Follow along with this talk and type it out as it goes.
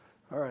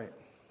All right.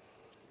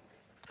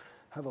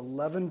 I have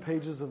 11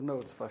 pages of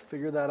notes. If I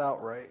figure that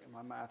out right,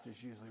 my math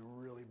is usually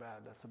really bad.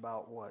 That's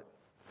about what?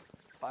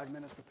 5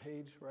 minutes a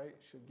page, right?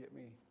 Should get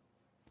me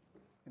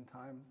in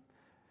time.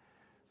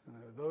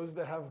 Those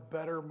that have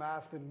better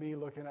math than me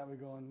looking at me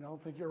going, I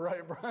don't think you're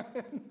right,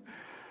 Brian.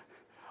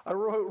 I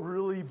wrote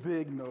really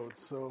big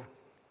notes, so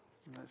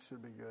that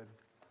should be good.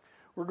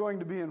 We're going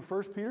to be in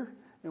 1 Peter,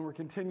 and we're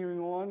continuing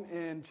on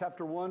in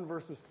chapter 1,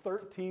 verses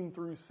 13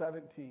 through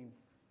 17.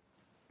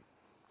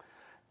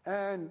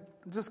 And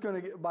I'm just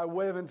going to, by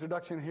way of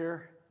introduction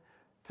here,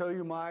 tell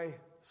you my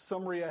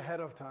summary ahead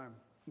of time.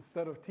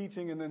 Instead of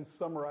teaching and then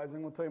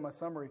summarizing, I'll tell you my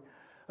summary.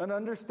 An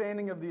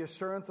understanding of the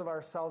assurance of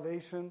our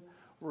salvation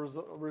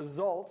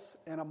results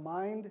in a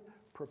mind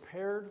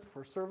prepared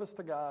for service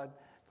to God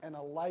and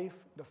a life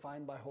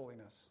defined by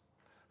holiness.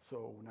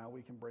 So now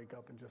we can break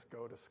up and just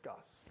go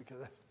discuss, because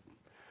that's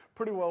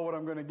pretty well what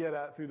I'm going to get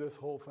at through this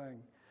whole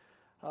thing.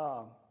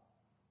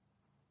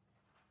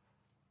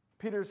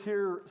 Peter's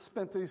here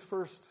spent these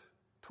first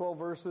 12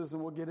 verses,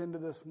 and we'll get into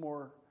this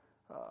more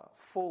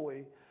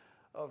fully,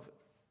 of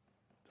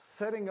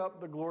setting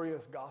up the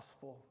glorious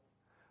gospel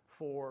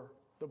for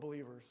the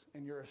believers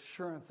and your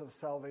assurance of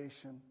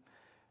salvation,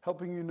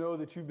 helping you know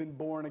that you've been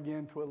born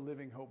again to a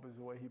living hope is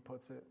the way he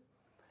puts it.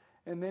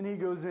 And then he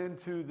goes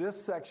into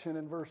this section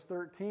in verse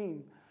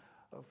 13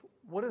 of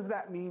what does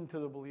that mean to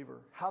the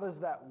believer? How does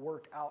that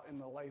work out in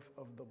the life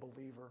of the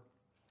believer?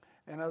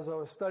 And as I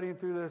was studying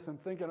through this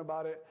and thinking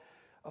about it,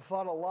 I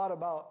thought a lot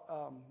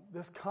about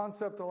this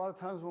concept. A lot of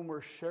times when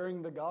we're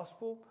sharing the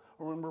gospel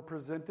or when we're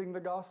presenting the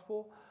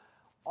gospel,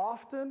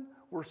 often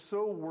we're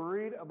so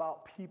worried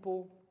about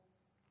people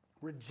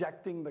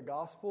rejecting the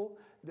gospel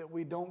that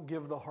we don't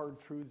give the hard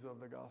truths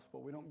of the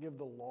gospel. We don't give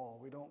the law.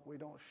 We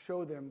don't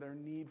show them their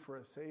need for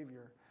a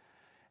Savior.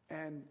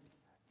 And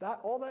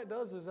that all that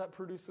does is that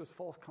produces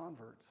false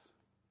converts.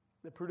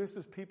 It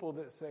produces people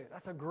that say,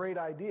 that's a great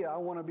idea, I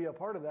want to be a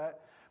part of that,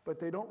 but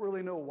they don't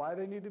really know why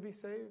they need to be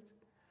saved.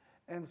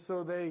 And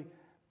so they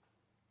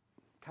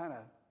kind of,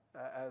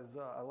 as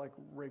I like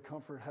Ray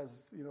Comfort has,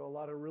 a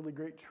lot of really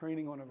great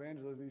training on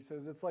evangelism. He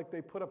says it's like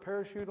they put a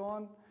parachute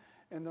on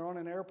and they're on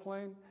an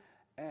airplane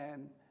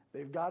and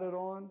they've got it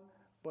on,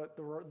 but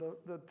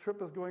the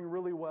trip is going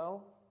really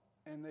well,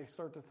 and they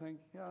start to think,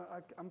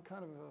 I'm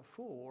kind of a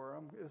fool,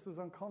 or this is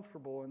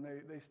uncomfortable, and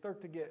they start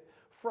to get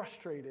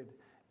frustrated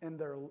in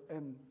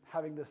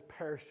having this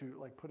parachute,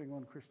 like putting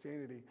on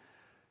Christianity.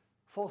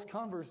 False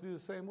converts do the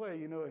same way.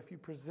 If you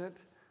present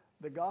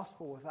the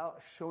gospel without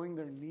showing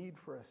their need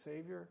for a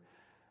Savior,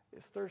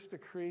 it starts to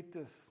create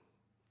this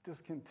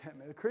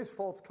discontentment. It creates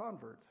false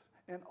converts,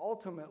 and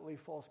ultimately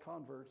false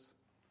converts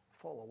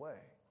fall away,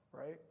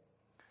 right?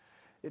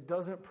 It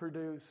doesn't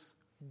produce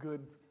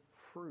good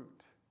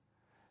fruit.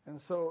 And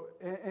so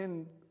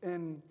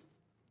in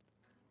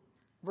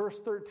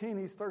verse 13,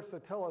 he starts to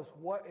tell us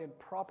what a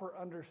proper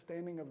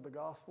understanding of the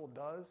gospel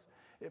does.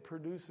 It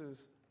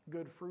produces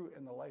good fruit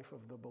in the life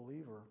of the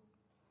believer.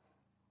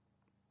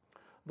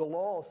 The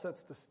law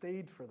sets the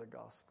stage for the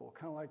gospel,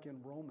 kind of like in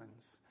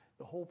Romans.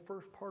 The whole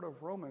first part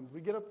of Romans, we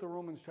get up to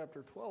Romans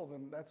chapter 12,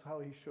 and that's how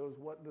he shows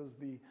what does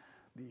the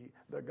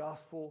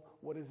gospel,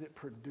 what does it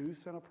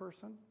produce in a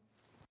person?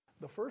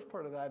 The first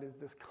part of that is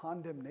this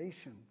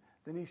condemnation.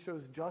 Then he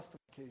shows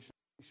justification.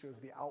 He shows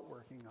the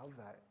outworking of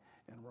that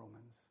in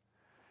Romans.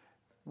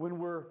 When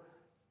we're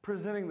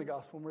presenting the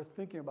gospel, when we're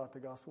thinking about the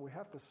gospel, we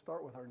have to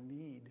start with our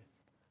need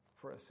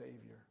for a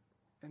Savior.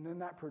 And then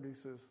that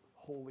produces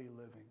holy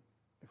living,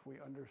 if we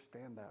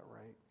understand that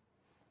right.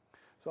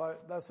 So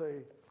that's a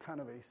kind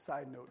of a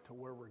side note to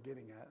where we're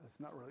getting at. It's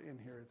not really in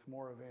here. It's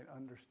more of an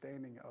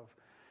understanding of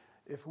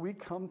if we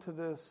come to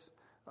this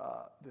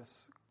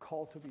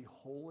call to be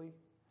holy,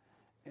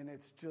 and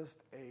it's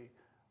just a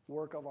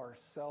work of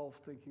ourself,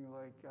 thinking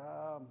like,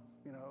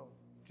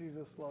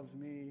 Jesus loves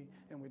me,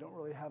 and we don't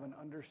really have an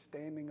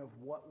understanding of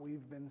what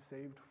we've been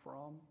saved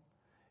from,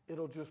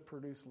 it'll just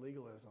produce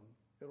legalism.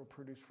 It'll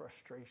produce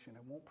frustration.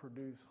 It won't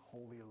produce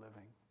holy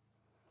living.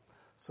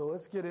 So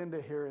let's get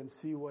into here and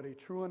see what a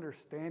true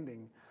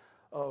understanding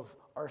of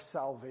our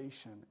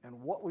salvation and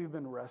what we've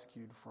been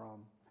rescued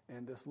from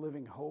and this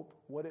living hope,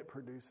 what it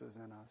produces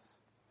in us.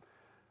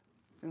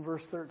 In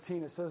verse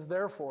 13, it says,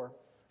 therefore,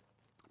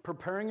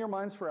 preparing your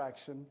minds for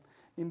action,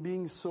 in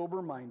being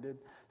sober-minded,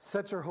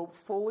 set your hope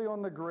fully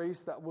on the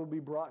grace that will be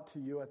brought to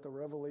you at the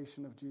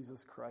revelation of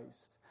Jesus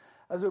Christ.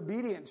 As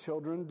obedient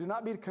children, do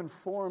not be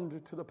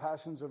conformed to the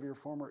passions of your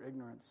former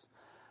ignorance.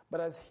 But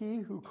as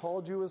he who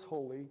called you is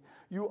holy,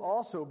 you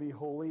also be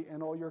holy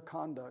in all your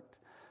conduct.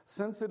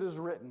 Since it is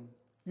written,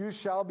 you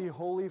shall be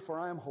holy, for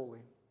I am holy.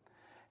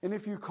 And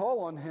if you call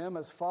on him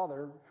as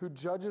Father, who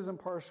judges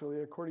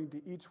impartially according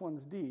to each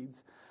one's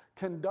deeds,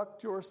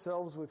 conduct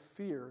yourselves with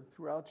fear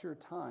throughout the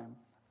time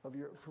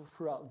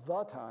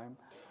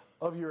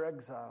of your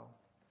exile.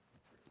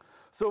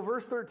 So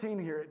verse 13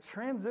 here, it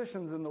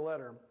transitions in the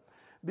letter.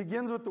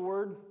 Begins with the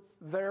word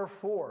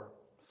therefore.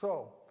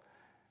 So,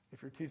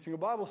 if you're teaching a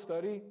Bible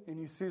study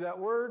and you see that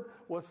word,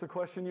 what's the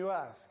question you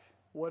ask?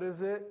 What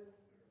is it?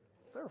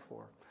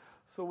 Therefore.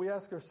 So we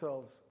ask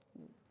ourselves,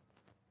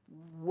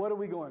 what are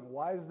we going?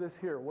 Why is this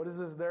here? What is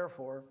this there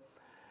for?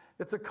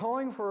 It's a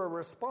calling for a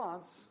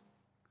response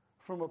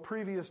from a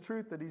previous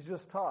truth that he's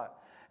just taught.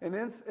 And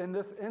in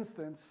this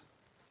instance,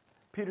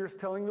 Peter's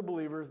telling the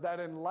believers that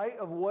in light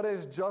of what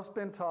has just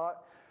been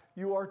taught,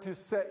 you are to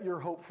set your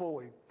hope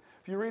fully.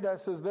 If you read that, it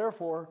says,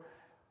 therefore,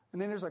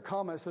 and then there's a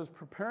comma, it says,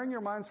 preparing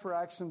your minds for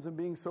actions and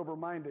being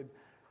sober-minded.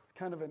 It's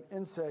kind of an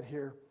inset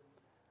here.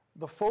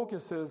 The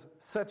focus is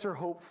set your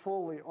hope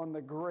fully on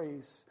the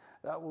grace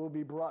that will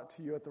be brought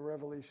to you at the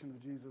revelation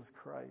of Jesus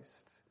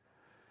Christ.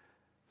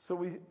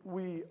 So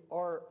we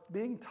are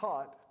being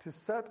taught to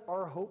set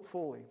our hope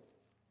fully.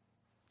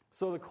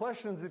 So the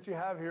questions that you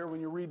have here when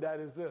you read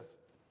that is this,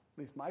 at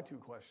least my two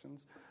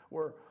questions,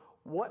 were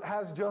what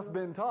has just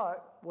been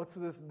taught, what's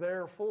this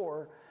there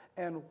for,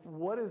 and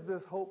what is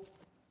this hope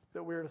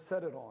that we're to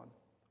set it on?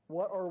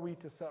 What are we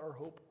to set our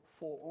hope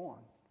full on?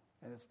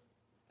 And it's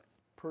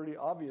pretty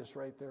obvious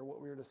right there what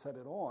we are to set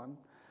it on.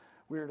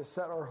 We are to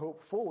set our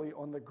hope fully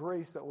on the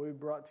grace that will be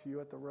brought to you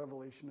at the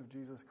revelation of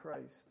Jesus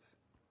Christ.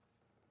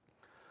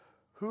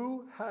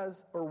 Who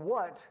has, or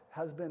what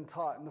has been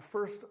taught? In the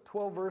first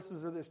 12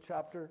 verses of this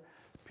chapter,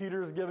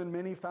 Peter has given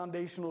many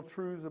foundational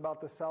truths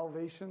about the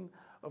salvation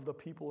of the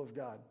people of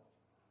God.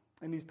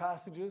 In these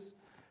passages,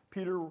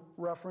 Peter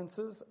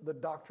references the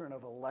doctrine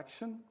of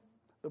election,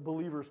 the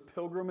believer's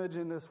pilgrimage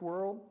in this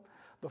world,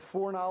 the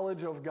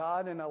foreknowledge of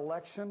God in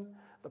election,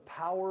 the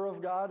power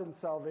of God in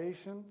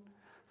salvation.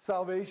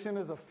 Salvation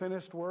is a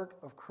finished work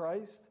of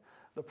Christ,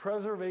 the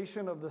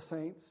preservation of the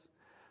saints,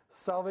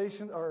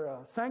 salvation or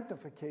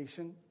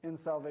sanctification in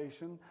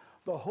salvation,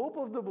 the hope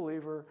of the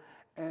believer,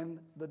 and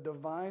the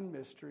divine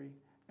mystery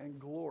and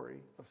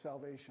glory of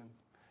salvation.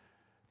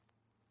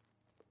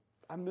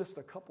 I missed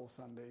a couple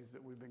Sundays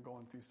that we've been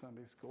going through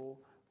Sunday school,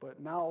 but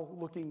now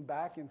looking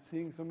back and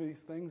seeing some of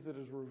these things that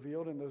is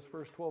revealed in those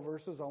first 12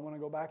 verses, I want to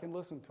go back and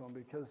listen to them,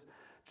 because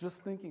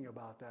just thinking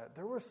about that,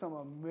 there were some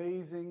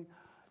amazing,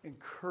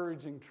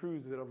 encouraging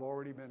truths that have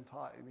already been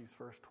taught in these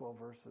first 12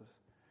 verses.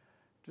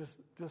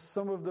 Just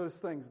some of those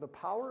things. The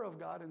power of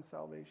God in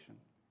salvation.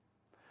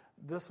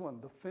 This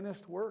one, the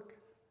finished work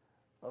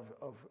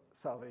of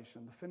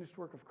salvation, the finished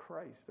work of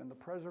Christ, and the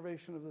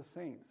preservation of the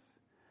saints.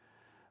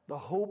 The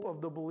hope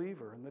of the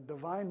believer, and the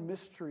divine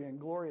mystery and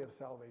glory of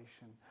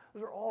salvation.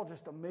 Those are all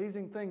just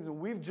amazing things, and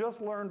we've just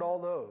learned all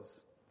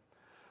those.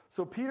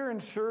 So Peter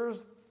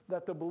ensures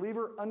that the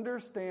believer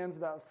understands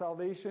that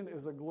salvation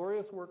is a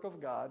glorious work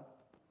of God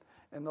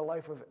in the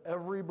life of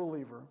every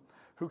believer,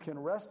 who can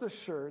rest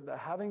assured that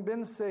having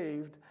been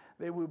saved,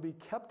 they will be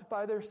kept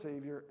by their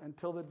Savior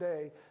until the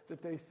day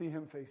that they see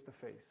him face to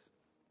face.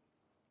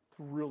 It's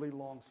a really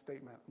long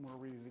statement. I'm going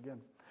to read it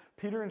again.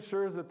 Peter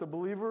ensures that the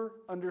believer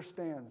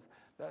understands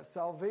that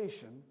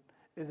salvation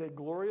is a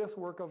glorious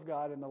work of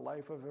God in the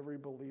life of every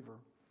believer,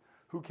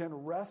 who can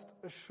rest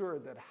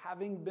assured that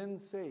having been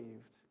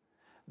saved,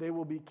 they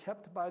will be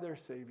kept by their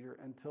Savior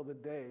until the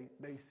day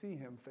they see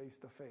him face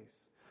to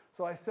face.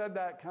 So I said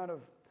that kind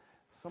of,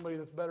 somebody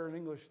that's better in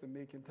English than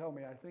me can tell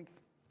me, I think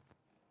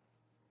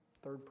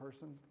third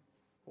person,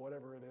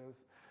 whatever it is.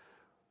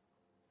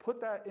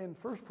 Put that in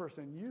first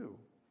person, you.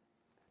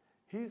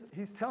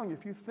 He's telling you,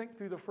 if you think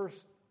through the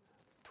first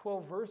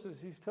 12 verses,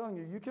 he's telling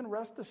you, you can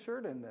rest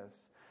assured in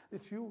this,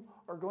 that you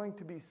are going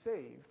to be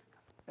saved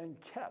and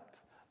kept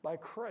by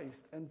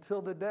Christ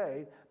until the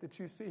day that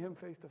you see him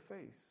face to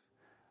face.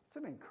 It's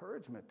an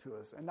encouragement to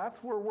us, and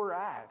that's where we're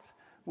at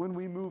when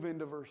we move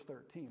into verse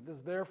 13. This,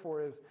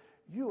 therefore, is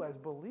you as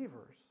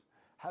believers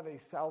have a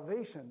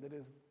salvation that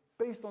is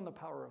based on the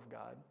power of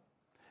God.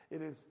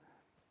 It is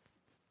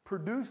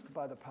produced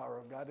by the power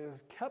of God. It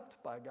is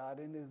kept by God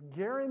and is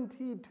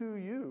guaranteed to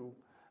you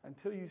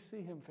until you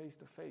see him face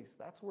to face.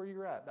 That's where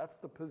you're at. That's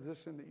the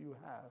position that you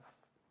have.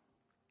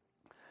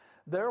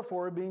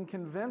 Therefore, being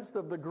convinced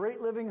of the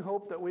great living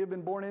hope that we have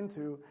been born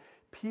into,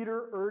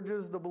 Peter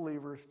urges the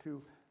believers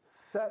to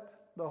set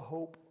the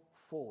hope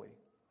fully.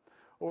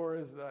 Or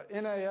as the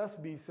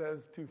NASB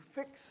says, to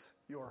fix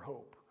your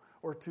hope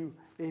or to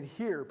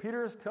adhere.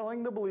 Peter is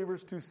telling the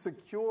believers to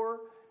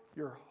secure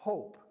your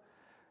hope.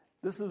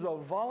 This is a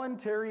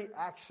voluntary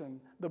action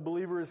the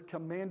believer is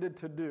commanded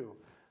to do.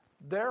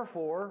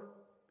 Therefore,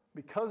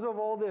 because of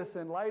all this,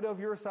 in light of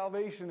your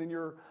salvation and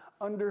your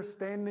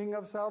understanding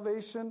of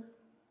salvation,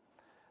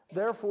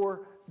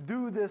 therefore,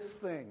 do this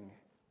thing.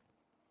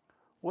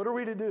 What are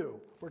we to do?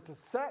 We're to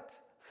set,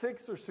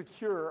 fix, or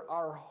secure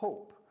our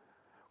hope.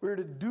 We're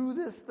to do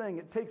this thing.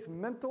 It takes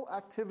mental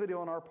activity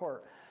on our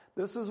part.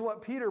 This is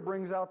what Peter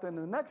brings out in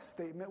the next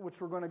statement, which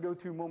we're going to go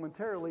to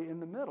momentarily in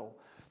the middle.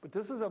 But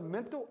this is a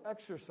mental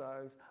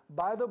exercise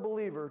by the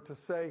believer to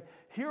say,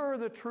 here are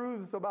the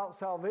truths about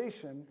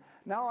salvation.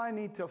 Now I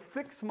need to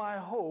fix my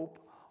hope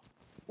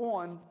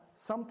on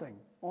something.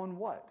 On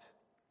what?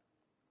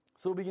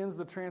 So begins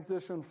the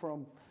transition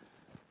from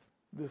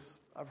this.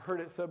 I've heard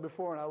it said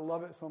before, and I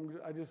love it, so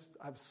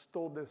I've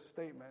stole this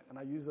statement, and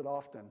I use it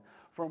often.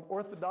 From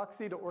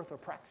orthodoxy to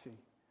orthopraxy.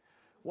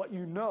 What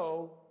you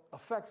know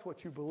affects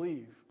what you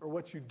believe, or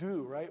what you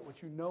do, right?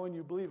 What you know and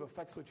you believe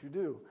affects what you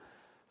do.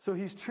 So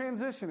he's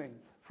transitioning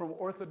from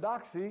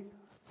orthodoxy,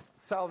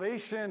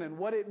 salvation and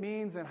what it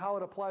means and how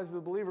it applies to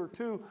the believer,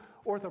 to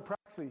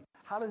orthopraxy.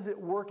 How does it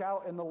work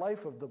out in the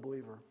life of the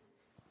believer?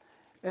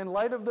 In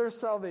light of their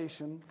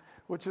salvation,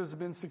 which has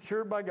been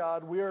secured by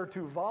God, we are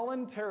to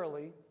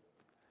voluntarily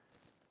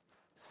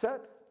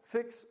set,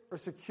 fix, or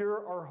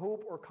secure our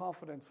hope or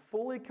confidence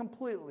fully,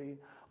 completely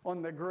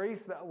on the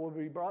grace that will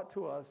be brought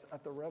to us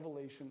at the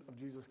revelation of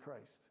Jesus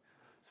Christ.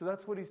 So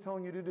that's what he's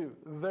telling you to do.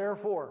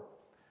 Therefore,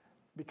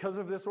 because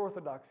of this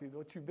orthodoxy,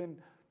 what you've been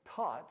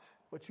taught,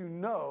 what you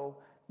know,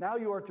 now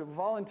you are to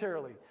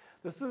voluntarily.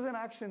 This is an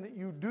action that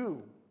you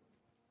do.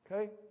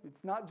 Okay?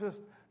 It's not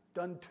just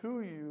done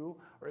to you,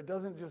 or it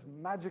doesn't just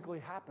magically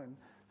happen.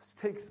 This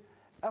takes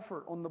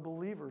effort on the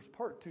believer's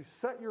part to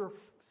set your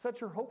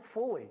hope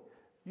fully.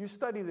 You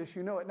study this,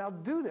 you know it. Now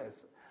do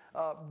this.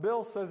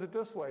 Bill says it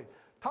this way.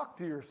 Talk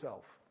to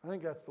yourself. I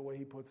think that's the way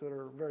he puts it,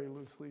 or very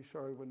loosely.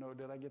 Shari would know.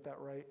 Did I get that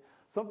right?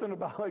 Something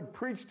about like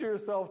preach to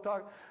yourself,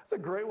 talk. It's a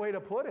great way to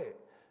put it.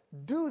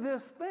 Do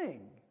this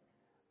thing.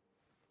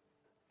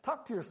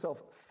 Talk to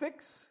yourself.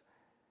 Fix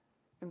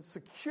and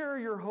secure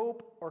your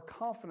hope or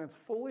confidence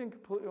fully and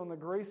completely on the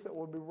grace that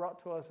will be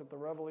brought to us at the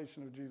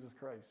revelation of Jesus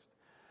Christ.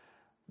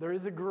 There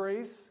is a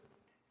grace.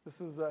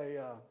 This is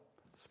a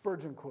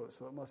Spurgeon quote,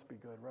 so it must be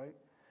good, right?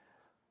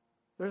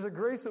 There's a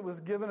grace that was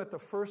given at the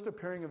first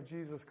appearing of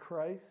Jesus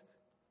Christ,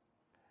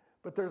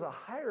 but there's a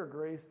higher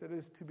grace that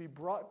is to be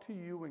brought to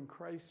you when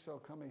Christ shall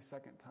come a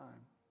second time,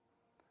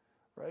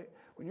 right?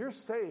 When you're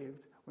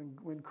saved,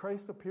 when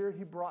Christ appeared,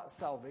 he brought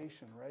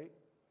salvation, right?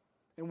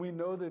 And we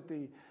know that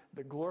the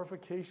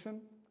glorification,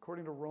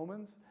 according to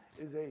Romans,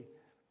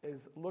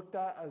 is looked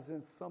at as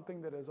in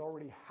something that has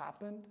already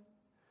happened,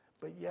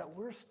 but yet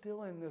we're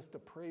still in this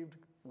depraved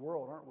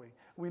world, aren't we?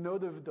 We know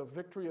that the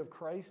victory of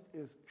Christ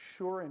is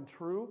sure and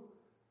true,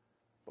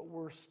 but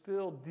we're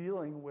still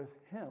dealing with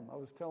him. I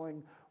was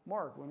telling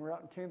Mark when we were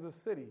out in Kansas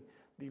City,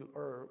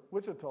 or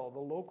Wichita, the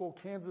local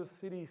Kansas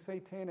City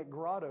satanic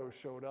grotto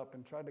showed up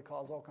and tried to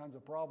cause all kinds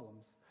of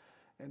problems.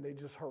 And they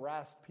just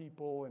harassed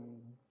people, and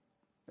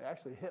they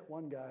actually hit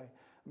one guy.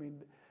 I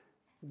mean,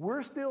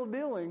 we're still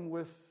dealing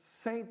with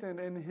Satan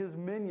and his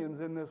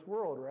minions in this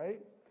world, right?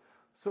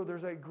 So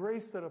there's a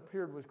grace that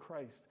appeared with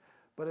Christ.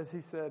 But as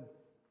he said,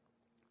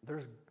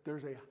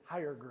 there's a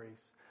higher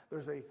grace.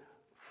 There's a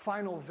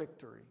final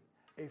victory,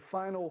 a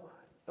final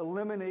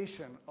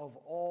elimination of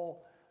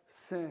all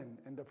sin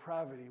and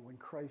depravity when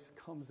Christ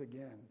comes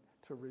again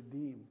to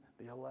redeem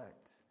the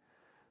elect.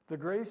 The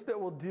grace that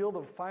will deal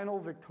the final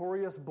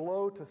victorious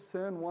blow to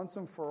sin once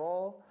and for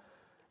all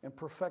and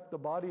perfect the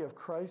body of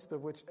Christ,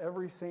 of which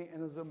every saint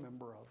is a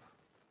member of.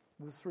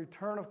 This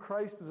return of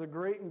Christ is a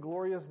great and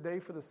glorious day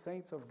for the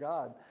saints of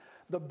God.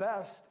 The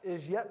best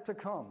is yet to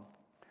come.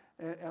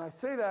 And I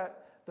say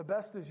that the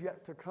best is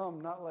yet to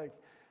come, not like,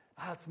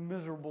 it's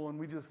miserable and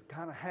we just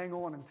kind of hang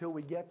on until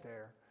we get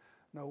there.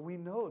 No, we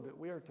know that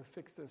we are to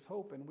fix this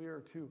hope and we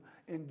are to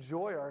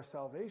enjoy our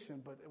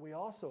salvation, but we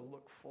also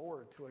look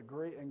forward to a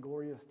great and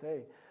glorious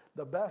day.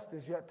 The best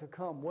is yet to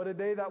come. What a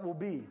day that will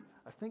be.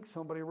 I think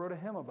somebody wrote a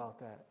hymn about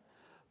that.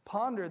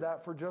 Ponder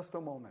that for just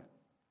a moment.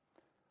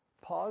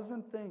 Pause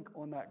and think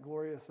on that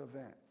glorious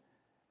event.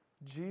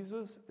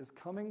 Jesus is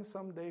coming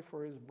someday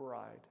for his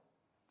bride.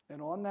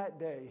 And on that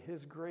day,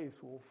 his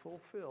grace will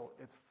fulfill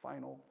its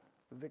final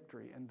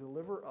victory and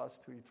deliver us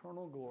to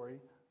eternal glory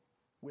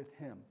with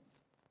him.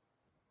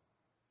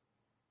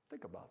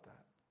 Think about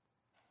that.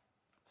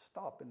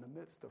 Stop in the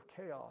midst of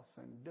chaos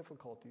and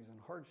difficulties and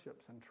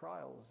hardships and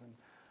trials and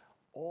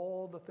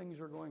all the things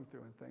you're going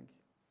through and think,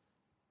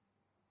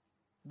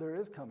 there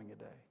is coming a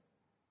day.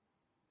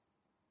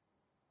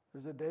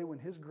 There's a day when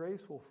his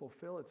grace will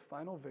fulfill its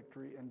final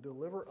victory and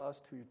deliver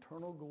us to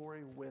eternal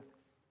glory with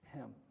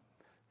him.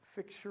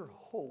 Fix your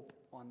hope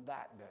on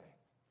that day.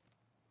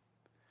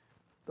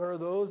 There are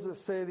those that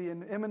say the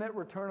imminent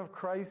return of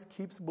Christ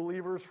keeps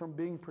believers from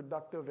being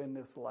productive in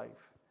this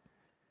life.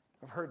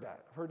 I've heard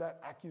that. I've heard that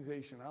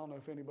accusation. I don't know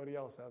if anybody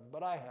else has,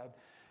 but I have.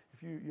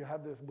 If you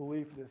have this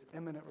belief, this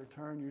imminent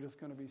return, you're just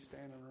going to be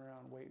standing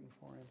around waiting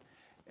for him.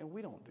 And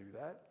we don't do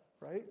that,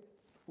 right?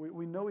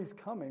 We know he's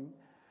coming.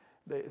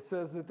 It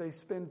says that they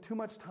spend too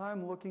much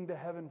time looking to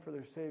heaven for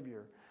their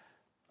Savior.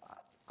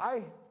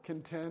 I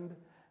contend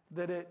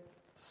that it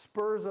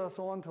spurs us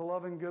on to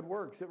love and good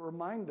works. It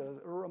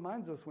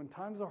reminds us when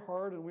times are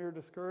hard and we are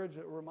discouraged,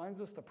 it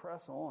reminds us to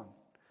press on.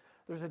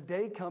 There's a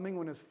day coming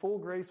when his full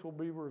grace will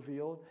be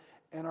revealed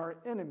and our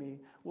enemy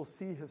will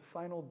see his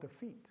final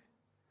defeat.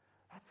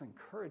 That's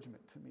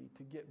encouragement to me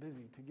to get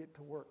busy, to get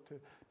to work,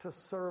 to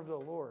serve the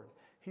Lord.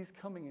 He's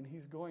coming and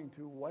he's going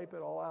to wipe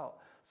it all out.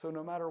 So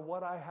no matter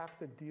what I have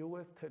to deal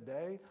with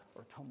today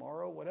or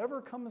tomorrow,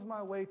 whatever comes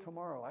my way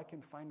tomorrow, I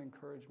can find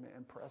encouragement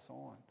and press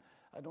on.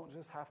 I don't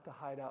just have to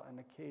hide out in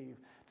a cave.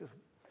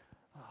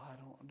 I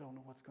don't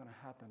know what's going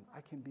to happen.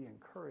 I can be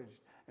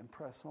encouraged and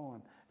press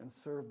on and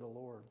serve the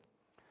Lord.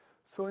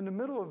 So in the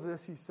middle of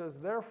this, he says,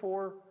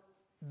 therefore,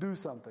 do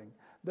something.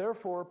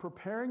 Therefore,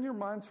 preparing your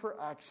minds for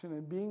action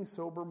and being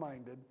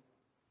sober-minded,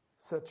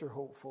 set your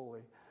hope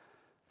fully.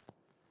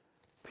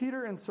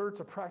 Peter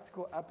inserts a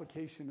practical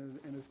application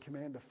in his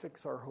command to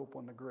fix our hope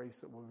on the grace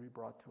that will be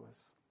brought to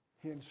us.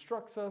 He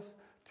instructs us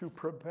to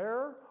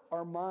prepare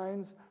our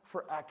minds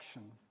for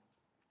action.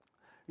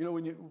 You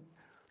know,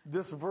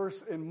 this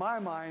verse in my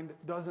mind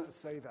doesn't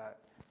say that.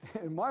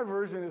 In my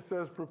version, it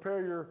says,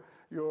 prepare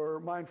your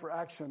mind for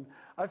action.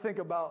 I think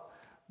about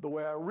the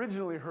way I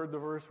originally heard the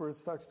verse where it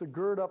starts to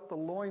gird up the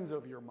loins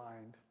of your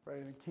mind, right?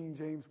 And King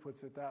James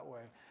puts it that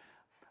way.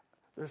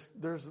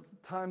 There's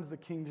times the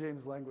King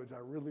James language I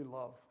really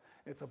love.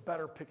 It's a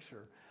better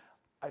picture.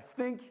 I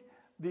think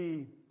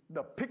the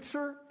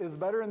picture is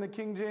better in the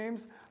King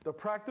James. The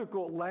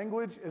practical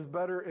language is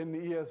better in the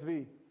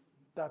ESV.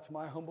 That's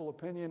my humble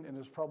opinion, and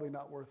it's probably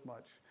not worth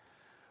much.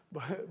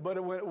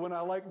 But when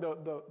I like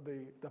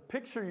the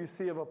picture you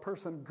see of a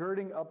person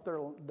girding up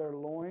their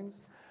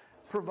loins,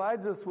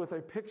 provides us with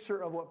a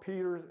picture of what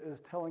Peter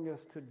is telling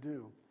us to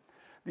do.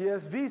 The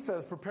ESV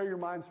says, prepare your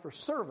minds for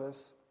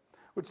service,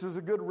 which is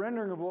a good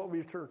rendering of what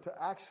we are to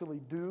actually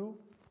do.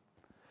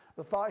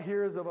 The thought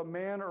here is of a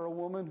man or a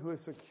woman who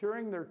is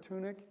securing their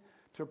tunic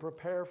to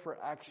prepare for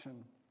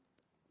action.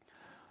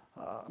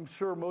 I'm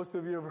sure most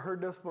of you have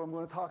heard this, but I'm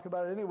going to talk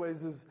about it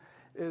anyways, is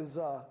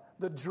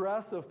the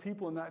dress of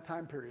people in that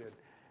time period.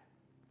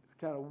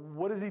 It's kind of,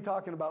 what is he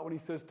talking about when he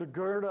says to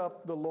gird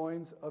up the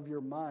loins of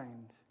your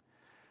mind?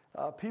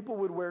 People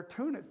would wear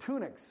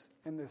tunics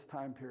in this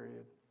time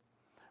period.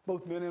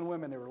 Both men and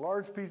women. They were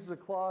large pieces of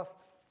cloth.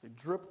 They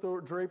draped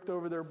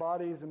over their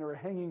bodies, and they were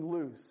hanging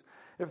loose.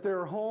 If they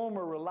were home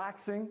or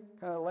relaxing,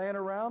 kind of laying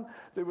around,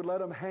 they would let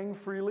them hang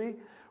freely,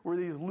 where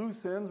these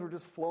loose ends were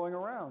just flowing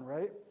around,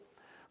 right?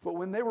 But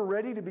when they were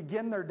ready to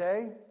begin their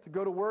day, to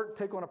go to work,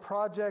 take on a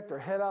project, or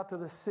head out to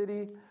the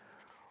city,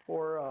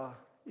 or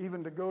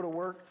even to go to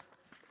work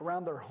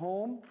around their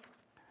home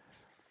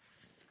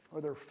or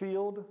their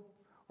field,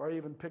 or I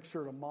even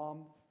pictured a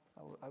mom.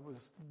 I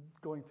was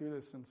going through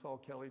this and saw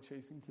Kelly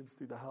chasing kids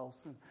through the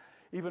house, and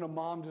even a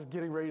mom just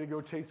getting ready to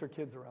go chase her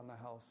kids around the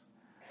house.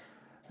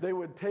 They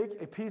would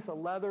take a piece of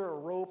leather or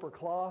rope or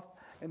cloth,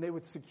 and they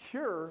would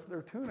secure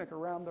their tunic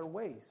around their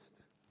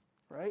waist,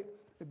 right?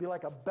 It'd be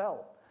like a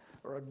belt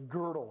or a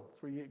girdle.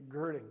 That's where you get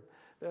girding.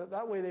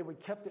 That way they would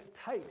kept it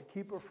tight to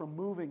keep it from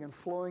moving and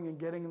flowing and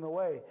getting in the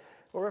way.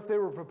 Or if they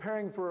were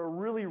preparing for a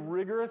really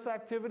rigorous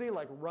activity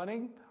like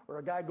running or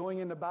a guy going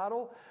into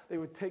battle, they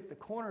would take the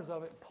corners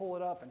of it, pull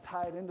it up, and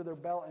tie it into their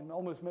belt and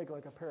almost make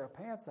like a pair of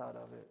pants out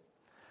of it.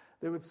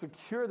 They would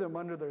secure them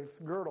under their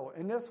girdle.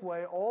 In this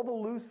way, all the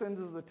loose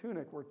ends of the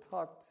tunic were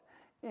tucked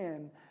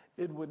in.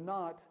 It would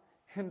not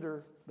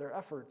hinder their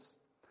efforts.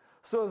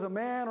 So as a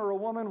man or a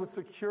woman would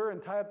secure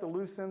and tie up the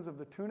loose ends of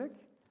the tunic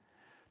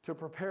to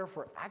prepare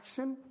for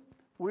action,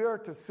 we are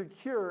to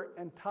secure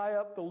and tie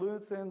up the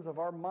loose ends of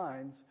our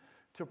minds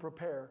to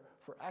prepare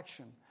for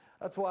action.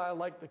 That's why I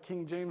like the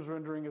King James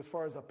rendering as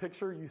far as a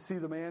picture. You see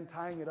the man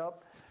tying it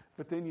up,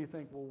 but then you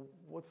think,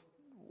 well,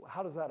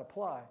 how does that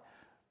apply?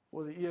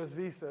 Well, the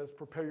ESV says,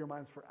 prepare your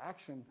minds for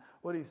action.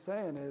 What he's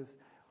saying is,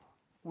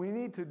 we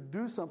need to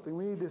do something.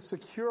 We need to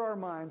secure our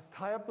minds,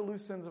 tie up the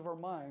loose ends of our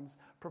minds,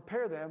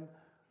 prepare them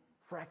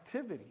for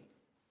activity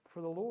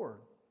for the Lord.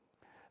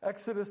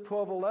 Exodus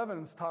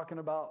 12:11 is talking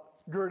about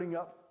girding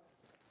up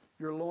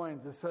your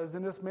loins. It says,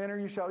 in this manner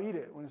you shall eat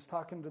it, when it's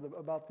talking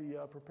about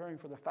the preparing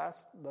for the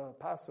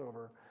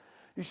Passover.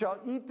 You shall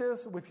eat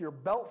this with your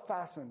belt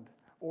fastened,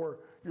 or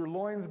your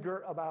loins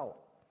girt about,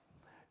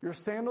 your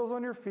sandals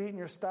on your feet, and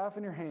your staff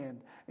in your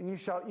hand, and you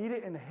shall eat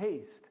it in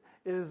haste.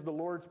 It is the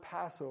Lord's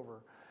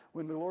Passover.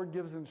 When the Lord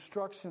gives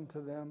instruction to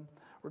them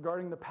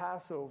regarding the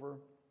Passover,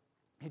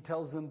 he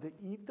tells them to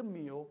eat the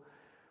meal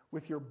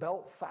with your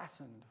belt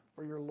fastened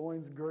or your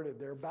loins girded.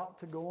 They're about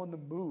to go on the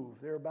move.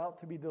 They're about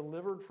to be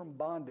delivered from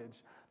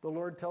bondage. The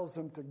Lord tells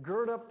them to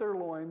gird up their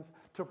loins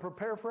to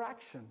prepare for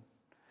action.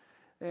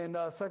 In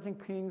 2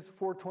 Kings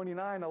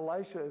 4:29,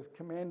 Elisha is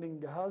commanding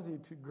Gehazi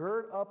to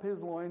gird up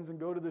his loins and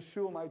go to the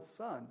Shulamite's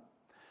son.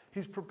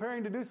 He's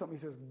preparing to do something.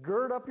 He says,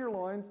 gird up your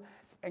loins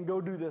and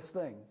go do this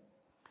thing.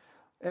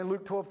 In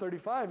Luke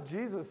 12:35,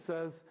 Jesus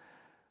says,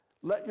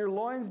 let your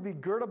loins be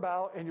girt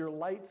about and your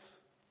lights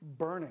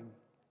burning.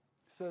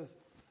 He says,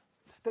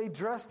 stay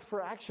dressed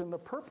for action. The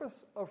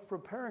purpose of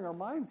preparing our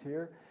minds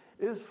here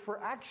is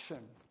for action.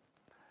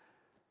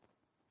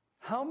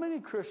 How many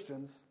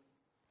Christians,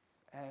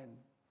 and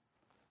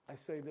I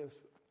say this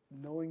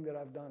knowing that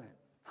I've done it,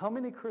 how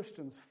many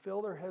Christians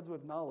fill their heads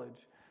with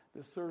knowledge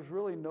that serves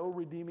really no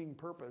redeeming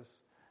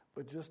purpose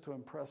but just to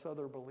impress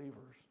other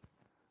believers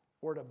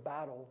or to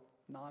battle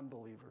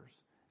non-believers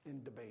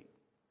in debate?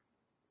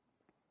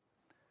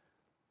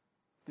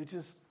 They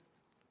just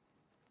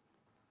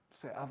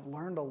say, I've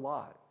learned a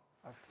lot.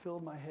 I've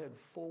filled my head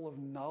full of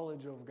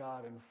knowledge of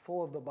God and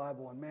full of the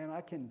Bible. And man,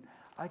 I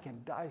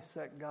can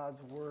dissect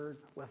God's word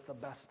with the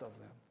best of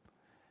them.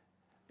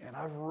 And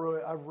I've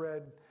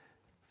read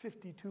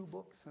 52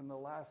 books in the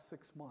last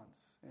 6 months.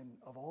 And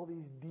of all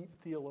these deep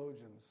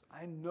theologians,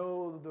 I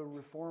know the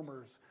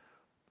reformers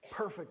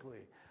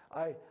perfectly.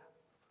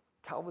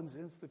 Calvin's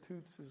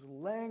Institutes is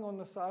laying on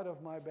the side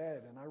of my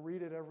bed, and I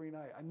read it every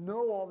night. I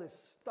know all this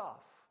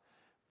stuff.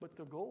 But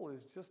the goal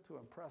is just to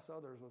impress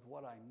others with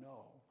what I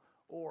know,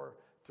 or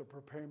to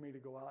prepare me to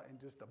go out and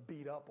just to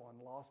beat up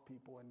on lost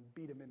people and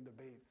beat them in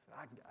debates.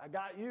 I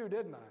got you,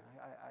 didn't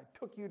I? I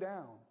took you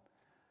down.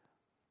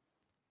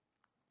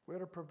 We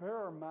have to prepare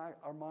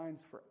our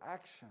minds for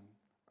action.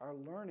 Our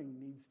learning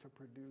needs to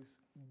produce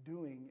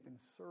doing and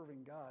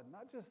serving God,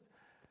 not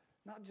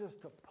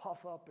just to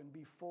puff up and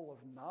be full of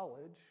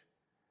knowledge.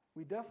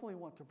 We definitely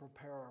want to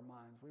prepare our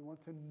minds. We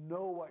want to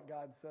know what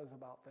God says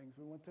about things.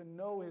 We want to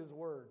know His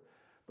Word.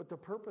 But the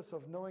purpose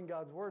of knowing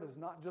God's Word is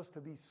not just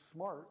to be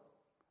smart.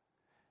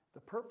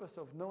 The purpose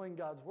of knowing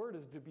God's Word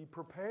is to be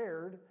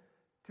prepared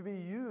to be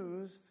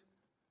used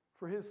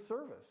for His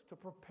service, to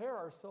prepare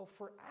ourselves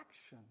for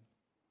action.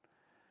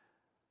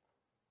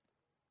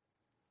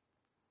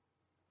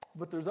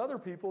 But there's other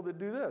people that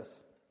do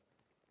this.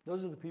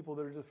 Those are the people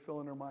that are just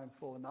filling their minds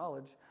full of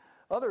knowledge.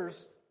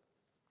 Others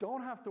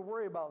don't have to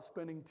worry about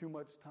spending too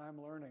much time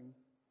learning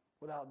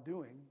without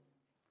doing,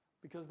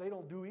 because they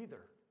don't do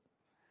either.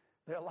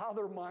 They allow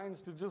their minds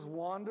to just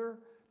wander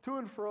to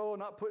and fro,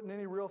 not putting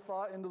any real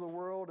thought into the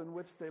world in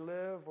which they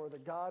live or the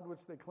God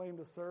which they claim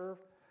to serve.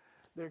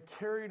 They're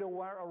carried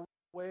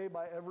away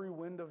by every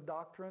wind of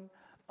doctrine,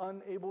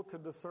 unable to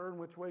discern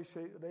which way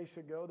they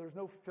should go. There's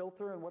no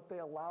filter in what they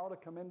allow to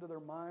come into their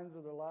minds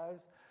or their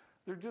lives.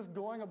 They're just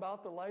going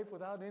about the life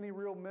without any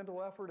real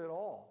mental effort at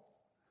all.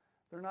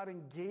 They're not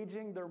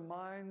engaging their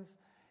minds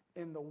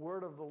in the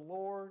word of the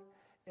Lord,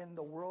 in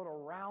the world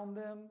around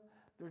them.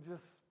 They're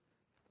just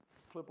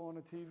flip on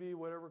the TV,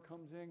 whatever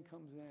comes in,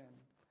 comes in.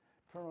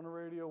 Turn on the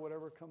radio,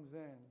 whatever comes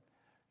in.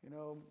 You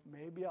know,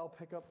 maybe I'll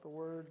pick up the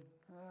word.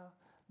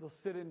 They'll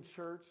sit in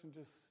church and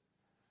just,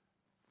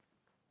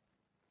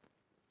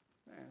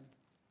 man,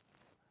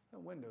 the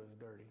window is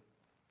dirty.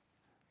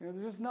 You know,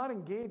 they're just not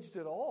engaged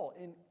at all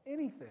in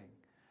anything.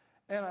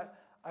 And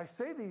I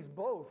say these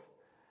both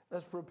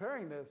as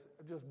preparing this,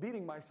 just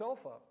beating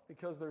myself up,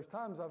 because there's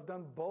times I've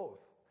done both.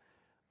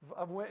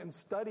 I've went and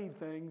studied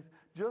things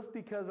just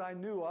because I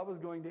knew I was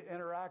going to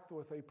interact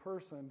with a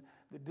person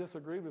that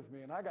disagreed with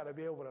me, and I got to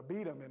be able to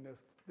beat them in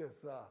this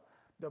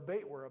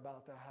debate we're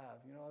about to have.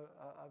 You know,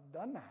 I've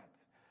done that.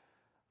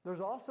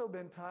 There's also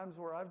been times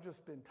where I've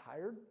just been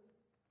tired,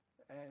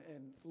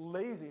 and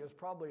lazy is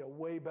probably a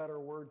way better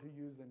word to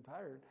use than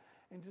tired,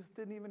 and just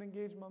didn't even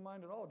engage my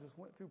mind at all. Just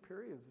went through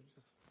periods of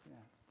just,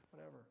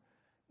 whatever.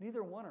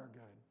 Neither one are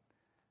good.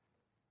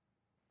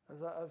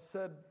 As I've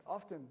said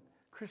often,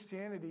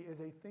 Christianity is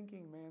a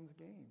thinking man's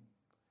game.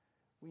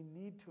 We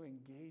need to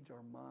engage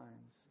our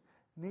minds.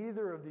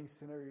 Neither of these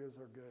scenarios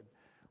are good.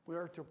 We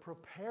are to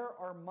prepare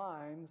our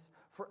minds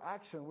for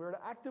action. We are to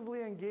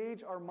actively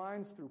engage our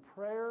minds through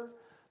prayer,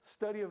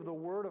 study of the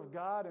Word of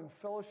God, and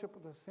fellowship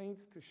with the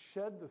saints to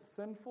shed the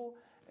sinful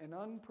and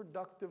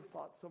unproductive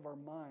thoughts of our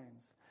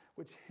minds,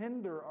 which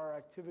hinder our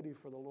activity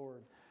for the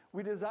Lord.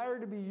 We desire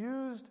to be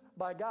used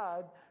by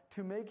God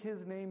to make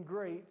His name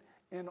great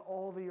in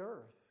all the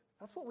earth.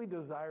 That's what we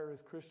desire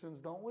as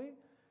Christians, don't we?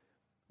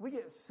 We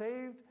get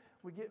saved,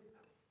 we get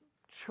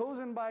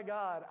chosen by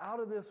God out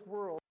of this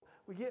world,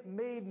 we get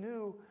made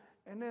new,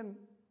 and then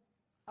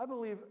I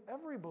believe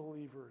every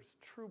believer's,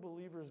 true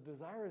believer's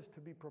desire is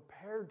to be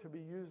prepared to be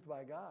used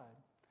by God.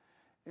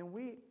 And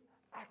we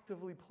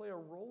actively play a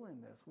role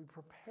in this. We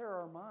prepare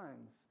our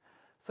minds.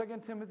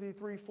 2 Timothy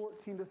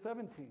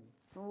 3:14-17.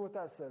 Remember what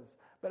that says.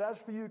 But as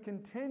for you,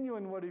 continue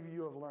in what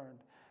you have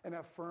learned and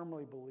have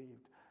firmly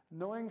believed,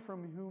 knowing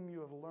from whom you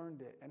have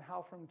learned it, and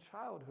how from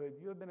childhood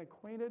you have been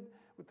acquainted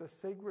with the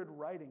sacred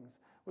writings,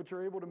 which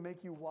are able to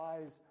make you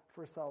wise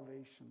for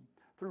salvation,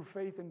 through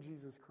faith in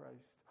Jesus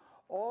Christ.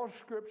 All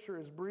Scripture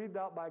is breathed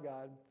out by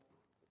God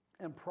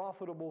and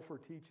profitable for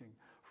teaching,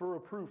 for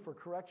reproof, for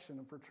correction,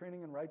 and for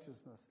training in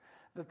righteousness,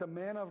 that the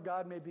man of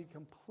God may be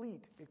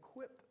complete,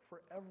 equipped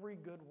for every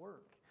good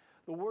work.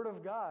 The Word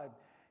of God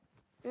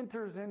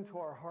enters into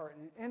our heart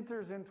and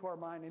enters into our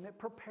mind, and it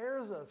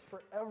prepares us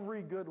for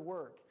every good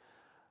work.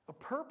 The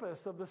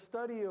purpose of the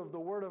study of the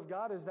Word of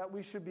God is that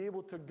we should be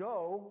able to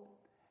go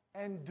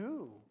and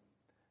do.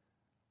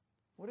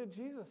 What did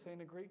Jesus say in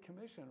the Great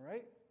Commission,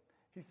 right?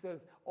 He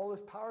says, all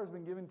this power has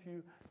been given to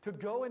you to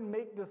go and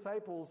make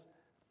disciples,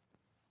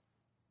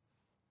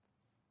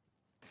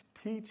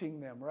 teaching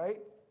them, right?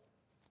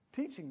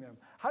 Teaching them.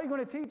 How are you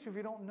going to teach if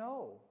you don't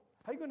know?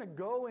 How are you going to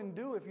go and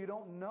do if you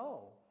don't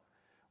know?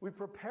 We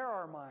prepare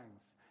our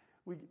minds.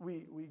 We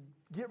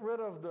get rid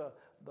of the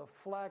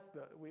flack,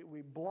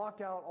 we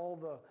block out all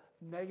the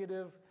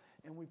negative,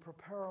 and we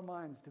prepare our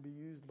minds to be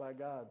used by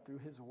God through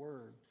His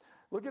Word.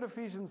 Look at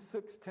Ephesians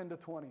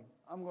 6:10-20.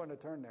 I'm going to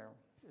turn there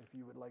if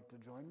you would like to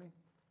join me.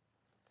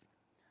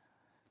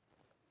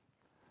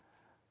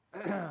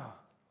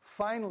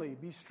 Finally,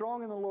 be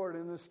strong in the Lord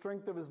and in the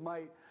strength of His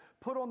might.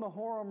 Put on the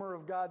whole armor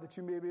of God that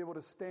you may be able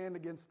to stand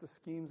against the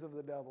schemes of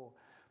the devil.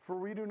 For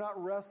we do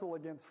not wrestle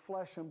against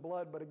flesh and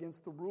blood, but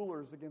against the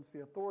rulers, against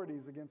the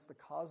authorities, against the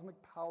cosmic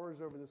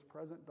powers over this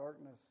present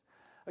darkness,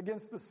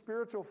 against the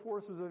spiritual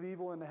forces of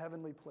evil in the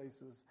heavenly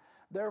places.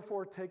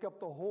 Therefore, take up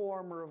the whole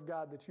armor of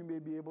God that you may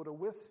be able to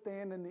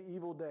withstand in the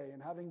evil day,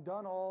 and having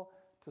done all,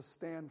 to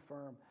stand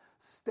firm.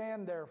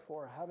 Stand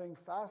therefore, having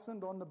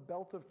fastened on the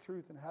belt of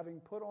truth and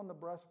having put on the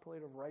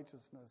breastplate of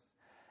righteousness,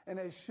 and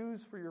as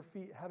shoes for your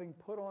feet, having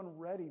put on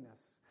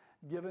readiness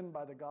given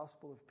by the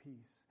gospel of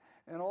peace.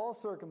 In all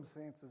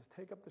circumstances,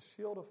 take up the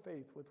shield of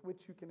faith with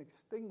which you can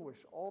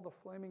extinguish all the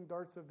flaming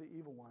darts of the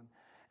evil one,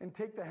 and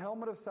take the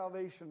helmet of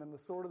salvation and the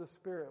sword of the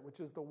Spirit, which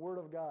is the word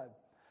of God,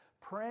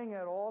 praying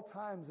at all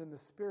times in the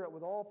Spirit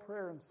with all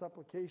prayer and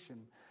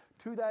supplication.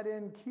 To that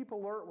end, keep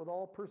alert with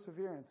all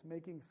perseverance,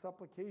 making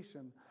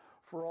supplication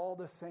for all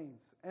the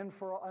saints, and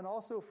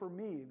also for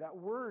me, that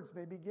words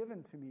may be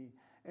given to me,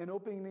 and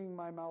opening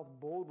my mouth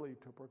boldly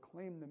to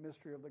proclaim the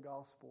mystery of the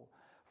gospel,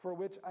 for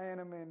which I am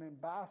an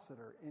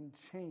ambassador in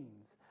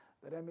chains,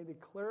 that I may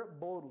declare it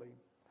boldly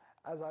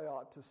as I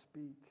ought to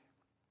speak.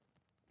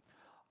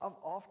 I've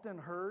often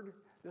heard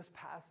this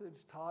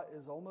passage taught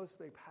as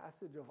almost a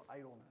passage of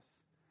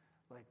idleness.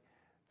 Like,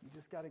 you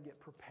just got to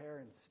get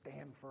prepared and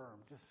stand firm.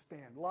 Just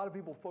stand. A lot of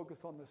people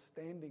focus on the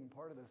standing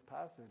part of this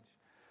passage.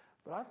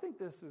 But I think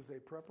this is a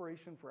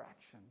preparation for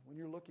action when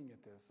you're looking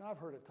at this. And I've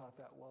heard it taught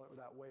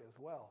that way as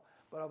well.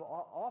 But I've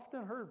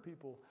often heard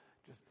people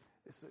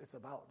just, it's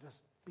about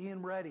just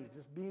being ready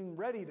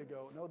to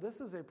go. No,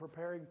 this is a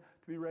preparing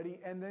to be ready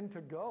and then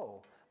to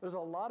go. There's a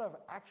lot of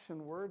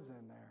action words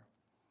in there.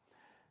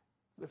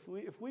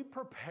 If we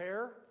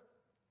prepare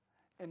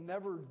and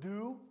never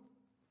do,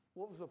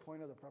 what was the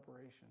point of the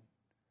preparation?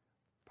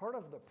 Part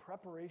of the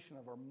preparation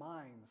of our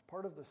minds,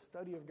 part of the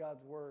study of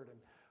God's word and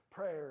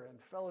prayer and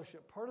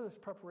fellowship, part of this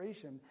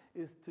preparation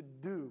is to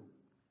do.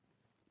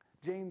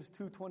 James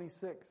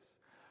 2:26,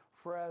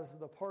 for as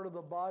the part of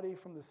the body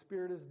from the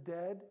Spirit is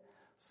dead,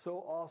 so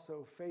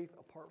also faith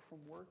apart from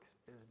works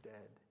is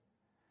dead.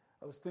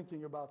 I was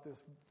thinking about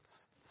this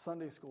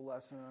Sunday school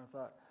lesson, and I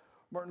thought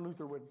Martin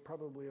Luther would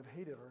probably have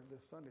hated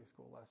this Sunday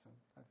school lesson.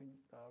 I think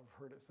I've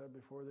heard it said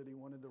before that he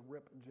wanted to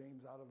rip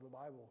James out of the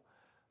Bible.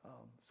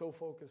 So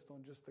focused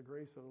on just the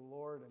grace of the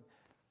Lord and,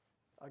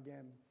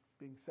 again,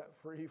 being set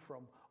free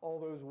from all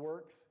those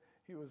works.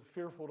 He was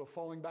fearful of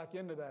falling back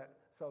into that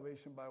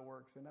salvation by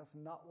works. And that's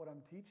not what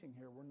I'm teaching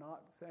here. We're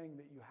not saying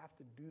that you have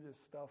to do this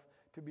stuff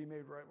to be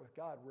made right with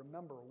God.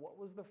 Remember, what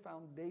was the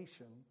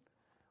foundation?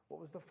 What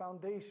was the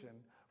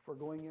foundation for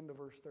going into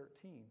verse 13?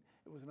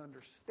 It was an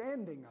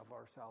understanding of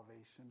our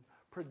salvation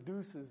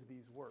produces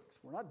these works.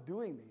 We're not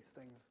doing these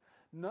things.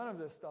 None of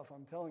this stuff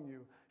I'm telling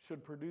you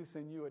should produce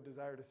in you a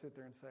desire to sit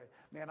there and say,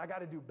 man, I got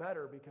to do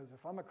better because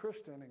if I'm a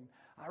Christian and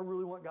I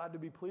really want God to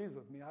be pleased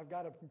with me, I've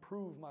got to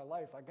improve my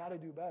life, I got to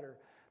do better.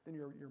 Then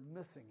you're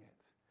missing it.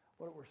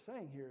 What we're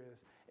saying here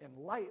is,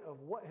 in light of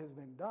what has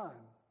been done,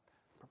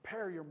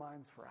 prepare your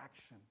minds for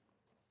action.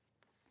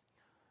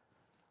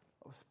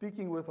 I was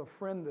speaking with a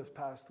friend this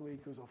past week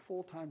who's a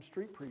full-time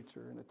street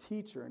preacher and a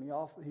teacher, and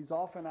he's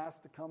often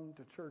asked to come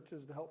to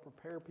churches to help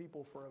prepare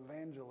people for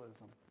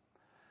evangelism.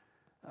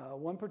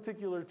 One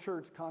particular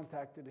church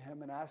contacted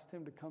him and asked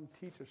him to come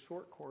teach a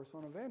short course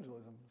on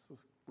evangelism. This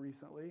was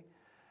recently.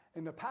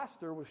 And the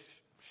pastor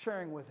was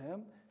sharing with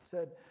him,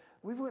 said,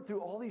 we've went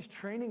through all these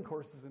training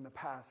courses in the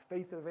past,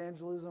 faith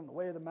evangelism, the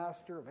way of the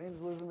master,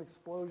 evangelism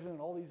explosion, and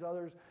all these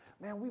others.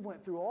 Man, we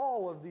went through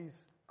all of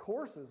these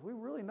courses. We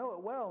really know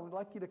it well. We'd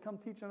like you to come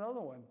teach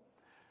another one.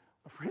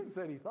 My friend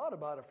said he thought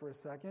about it for a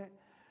second,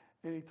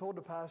 and he told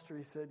the pastor,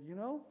 he said,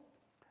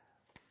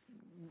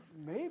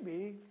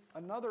 maybe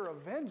another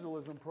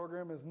evangelism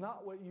program is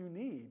not what you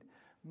need.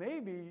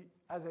 Maybe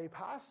as a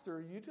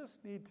pastor, you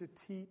just need to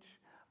teach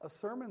a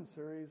sermon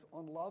series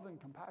on love and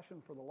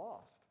compassion for the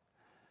lost.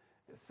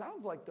 It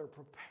sounds like they're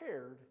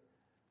prepared,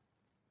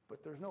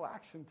 but there's no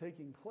action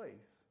taking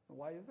place.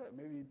 Why is that?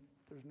 Maybe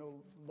there's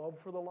no love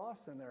for the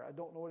lost in there. I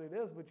don't know what it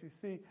is, but you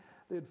see,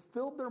 they had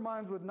filled their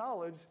minds with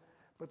knowledge,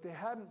 but they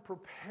hadn't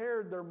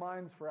prepared their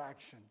minds for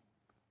action.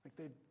 Like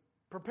they'd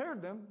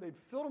prepared them, they'd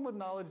filled them with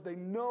knowledge, they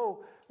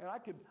know, and I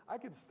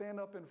could stand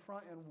up in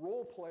front and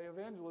role play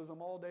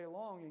evangelism all day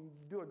long and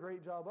do a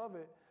great job of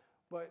it,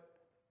 but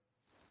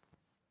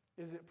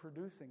is it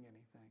producing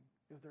anything?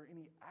 Is there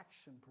any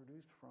action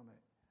produced from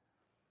it?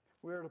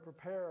 We are to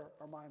prepare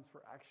our minds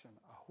for action.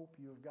 I hope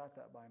you have got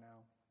that by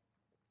now.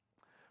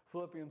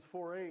 Philippians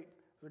 4:8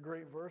 is a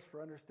great verse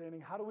for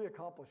understanding how do we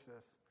accomplish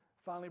this.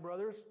 Finally,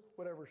 brothers,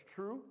 whatever is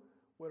true,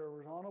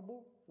 whatever is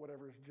honorable,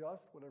 whatever is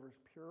just, whatever is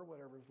pure,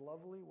 whatever is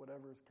lovely,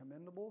 whatever is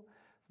commendable.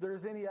 If there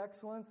is any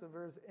excellence, if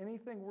there is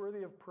anything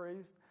worthy of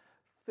praise,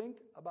 think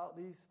about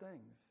these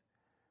things.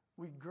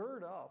 We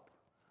gird up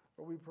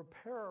or we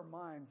prepare our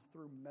minds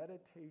through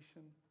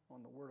meditation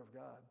on the Word of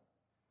God.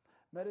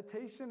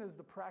 Meditation is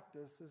the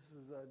practice, this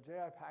is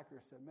J.I.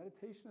 Packer said,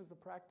 meditation is the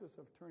practice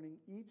of turning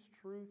each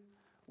truth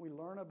we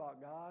learn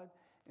about God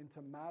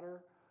into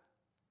matter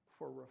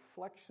for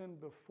reflection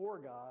before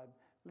God,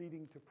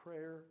 leading to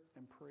prayer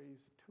and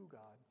praise to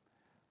God.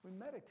 We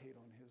meditate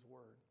on His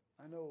Word.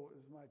 I know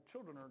as my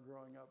children are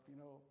growing up, and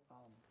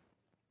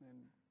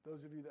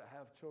those of you that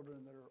have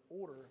children that are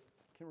older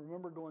can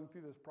remember going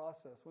through this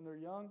process. When they're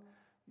young,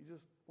 you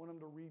just want them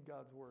to read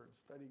God's Word,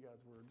 study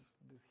God's Word,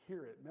 just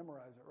hear it,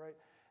 memorize it, right?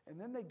 And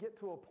then they get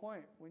to a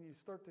point when you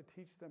start to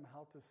teach them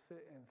how to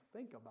sit and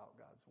think about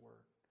God's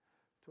Word.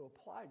 to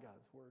apply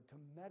God's word, to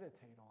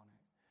meditate on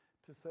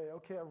it, to say,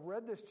 okay, I've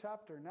read this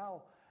chapter.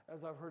 Now,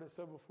 as I've heard it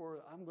said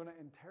before, I'm going to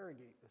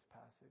interrogate this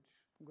passage.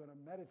 I'm going to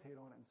meditate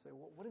on it and say,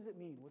 well, what does it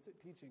mean? What's it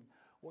teaching?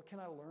 What can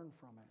I learn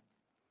from it?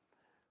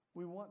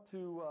 We want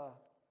to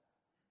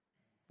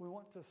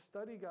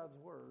study God's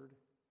word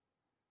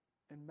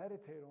and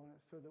meditate on it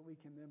so that we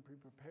can then be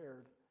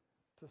prepared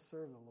to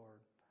serve the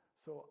Lord.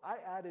 So I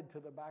added to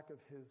the back of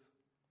his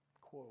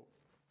quote,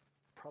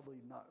 probably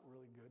not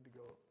really good to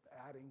go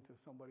adding to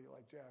somebody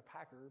like J.I.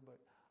 Packer, but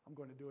I'm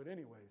going to do it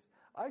anyways.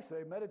 I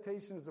say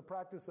meditation is the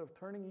practice of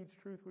turning each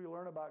truth we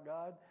learn about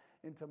God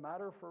into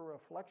matter for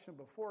reflection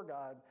before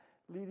God,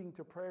 leading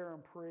to prayer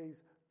and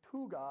praise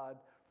to God,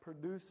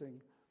 producing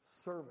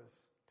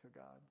service to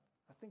God.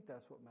 I think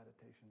that's what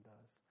meditation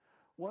does.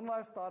 One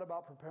last thought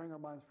about preparing our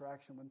minds for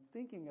action. When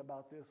thinking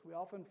about this, we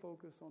often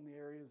focus on the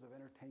areas of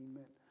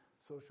entertainment,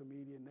 social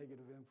media,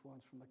 negative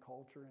influence from the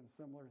culture, and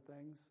similar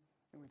things.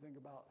 And we think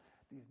about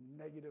these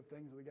negative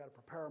things that we got to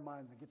prepare our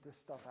minds and get this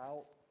stuff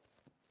out.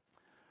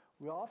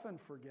 We often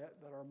forget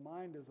that our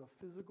mind is a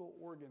physical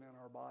organ in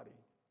our body,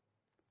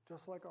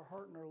 just like our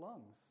heart and our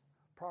lungs.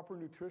 Proper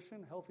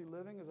nutrition, healthy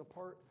living is a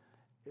part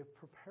of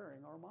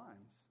preparing our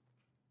minds.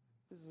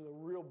 This is a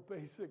real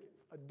basic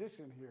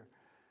addition here.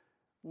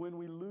 When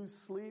we lose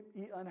sleep,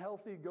 eat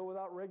unhealthy, go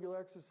without regular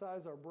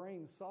exercise, our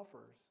brain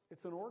suffers.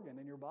 It's an organ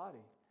in your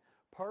body.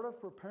 Part of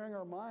preparing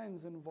our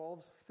minds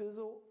involves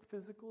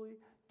physically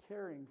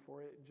caring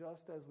for it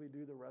just as we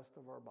do the rest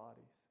of our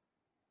bodies.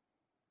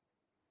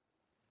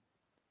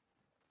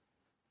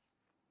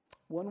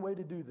 One way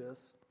to do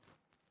this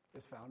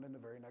is found in the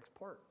very next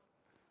part.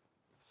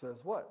 It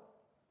says what?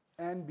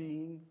 And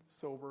being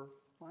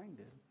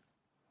sober-minded.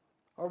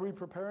 Are we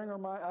preparing our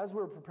mind? As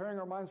we're preparing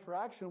our minds for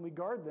action, we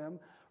guard them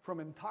from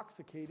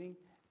intoxicating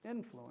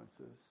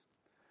influences.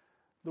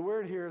 The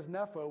word here is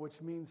nepho,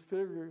 which means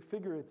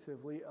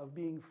figuratively of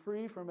being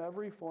free from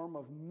every form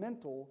of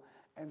mental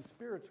and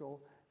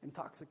spiritual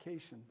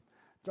intoxication.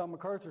 John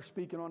MacArthur,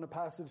 speaking on the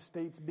passage,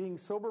 states, being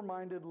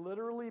sober-minded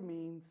literally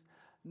means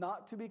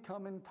not to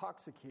become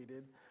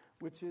intoxicated,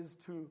 which is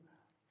to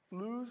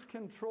lose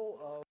control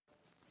of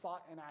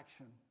thought and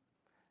action.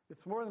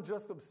 It's more than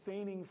just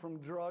abstaining from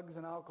drugs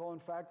and alcohol. In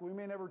fact, we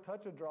may never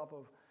touch a drop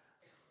of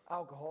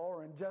alcohol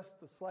or ingest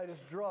the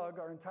slightest drug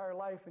our entire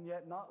life and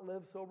yet not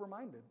live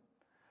sober-minded.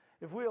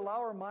 If we allow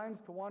our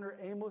minds to wander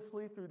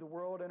aimlessly through the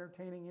world,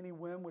 entertaining any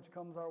whim which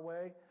comes our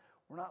way,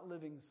 we're not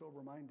living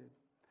sober-minded.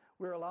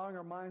 We're allowing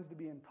our minds to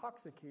be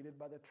intoxicated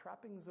by the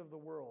trappings of the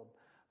world.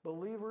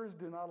 Believers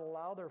do not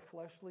allow their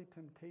fleshly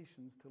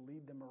temptations to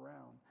lead them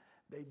around.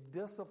 They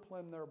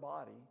discipline their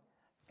body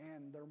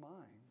and their mind.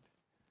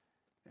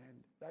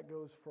 And that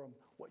goes from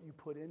what you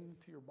put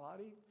into your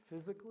body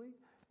physically,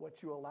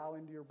 what you allow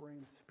into your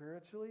brain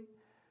spiritually.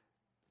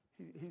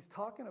 He's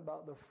talking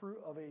about the fruit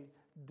of a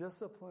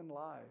disciplined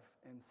life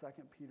in 2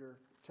 Peter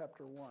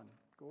chapter 1.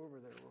 Go over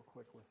there real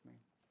quick with me.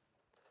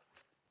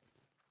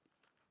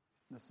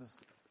 This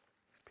is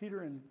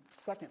Peter in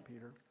 2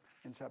 Peter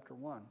in chapter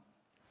 1.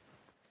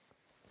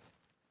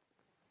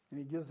 And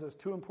he gives us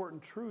two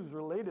important truths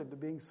related to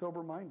being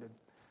sober-minded.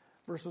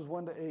 Verses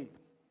 1 to 8.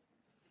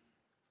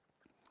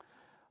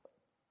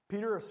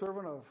 Peter, a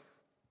servant of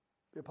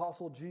the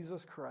apostle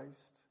Jesus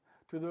Christ,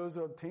 to those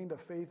who obtained a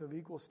faith of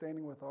equal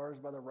standing with ours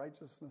by the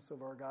righteousness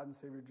of our God and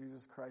Savior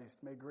Jesus Christ,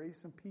 may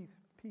grace and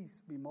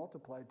peace be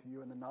multiplied to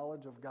you in the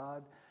knowledge of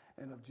God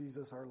and of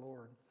Jesus our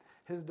Lord.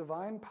 His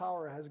divine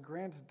power has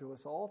granted to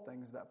us all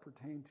things that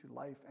pertain to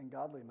life and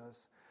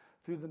godliness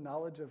through the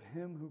knowledge of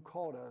him who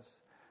called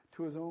us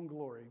to his own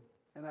glory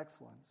and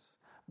excellence,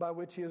 by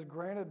which he has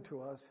granted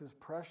to us his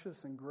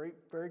precious and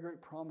very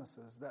great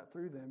promises, that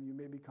through them you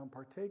may become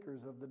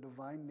partakers of the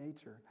divine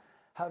nature,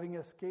 having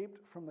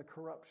escaped from the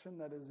corruption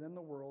that is in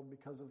the world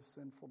because of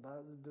sinful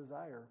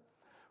desire.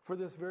 For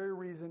this very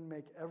reason,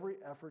 make every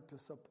effort to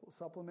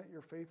supplement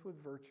your faith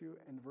with virtue,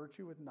 and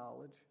virtue with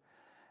knowledge,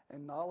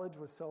 and knowledge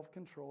with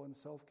self-control, and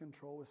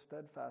self-control with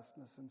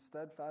steadfastness, and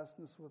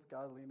steadfastness with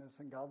godliness,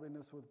 and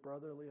godliness with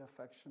brotherly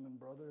affection, and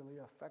brotherly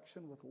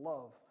affection with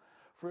love.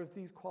 For if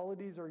these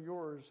qualities are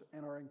yours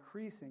and are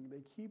increasing,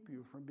 they keep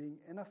you from being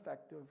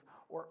ineffective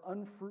or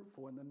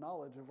unfruitful in the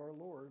knowledge of our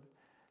Lord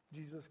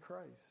Jesus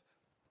Christ.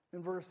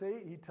 In verse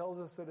 8, he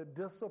tells us that a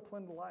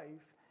disciplined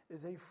life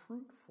is a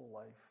fruitful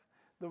life.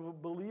 The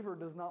believer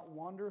does not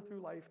wander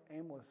through life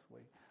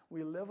aimlessly.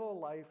 We live a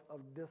life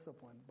of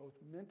discipline, both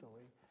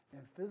mentally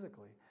and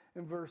physically.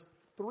 In verse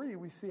 3,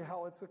 we see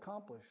how it's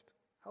accomplished.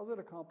 How's it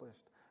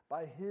accomplished?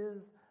 By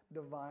his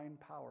divine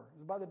power.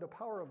 It's by the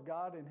power of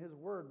God and his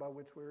word by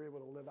which we're able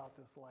to live out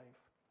this life.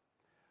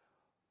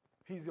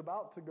 He's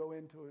about to go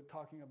into it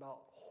talking about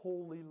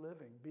holy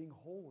living, being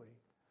holy.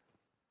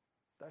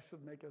 That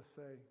should make us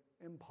say,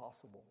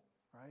 impossible,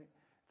 right?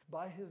 It's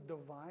by his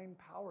divine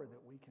power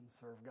that we can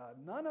serve God.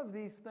 None of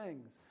these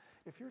things,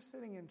 if you're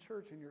sitting in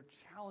church and you're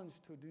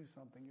challenged to do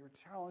something, you're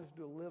challenged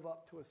to live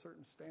up to a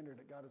certain standard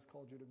that God has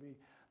called you to be,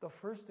 the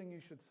first thing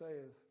you should say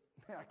is,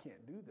 man, I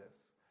can't do this.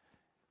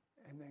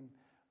 And then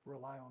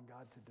rely on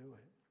God to do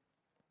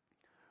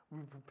it.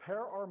 We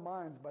prepare our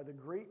minds by the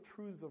great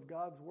truths of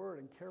God's word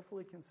and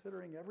carefully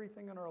considering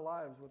everything in our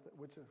lives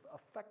which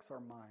affects our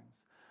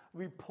minds.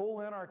 We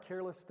pull in our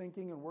careless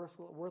thinking and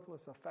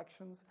worthless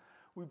affections.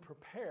 We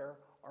prepare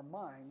our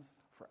minds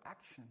for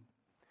action.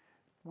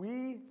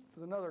 There's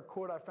another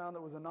quote I found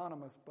that was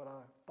anonymous, but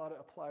I thought it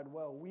applied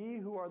well. We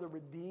who are the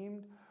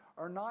redeemed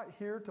are not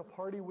here to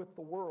party with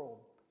the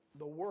world.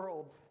 The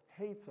world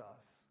hates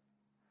us.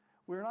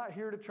 We're not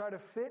here to try to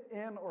fit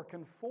in or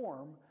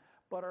conform,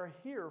 but are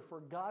here for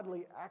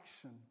godly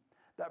action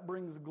that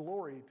brings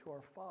glory to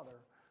our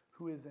Father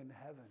who is in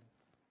heaven.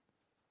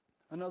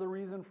 Another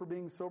reason for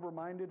being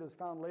sober-minded is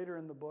found later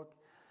in the book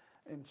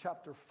in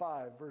chapter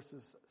 5,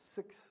 verses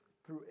 6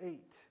 through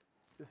 8.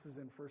 This is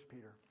in 1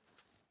 Peter.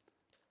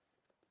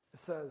 It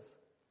says,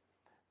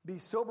 "Be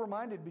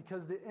sober-minded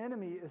because the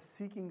enemy is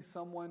seeking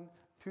someone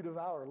to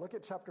devour." Look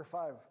at chapter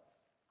 5,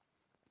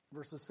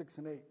 verses 6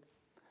 and 8.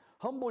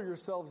 "Humble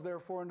yourselves,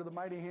 therefore, under the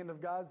mighty hand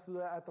of God, so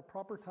that at the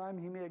proper time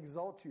he may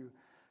exalt you,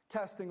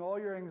 casting all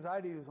your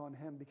anxieties on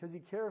him, because he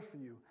cares for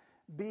you.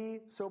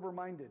 Be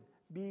sober-minded.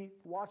 Be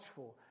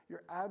watchful.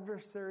 Your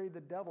adversary,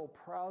 the devil,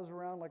 prowls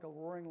around like a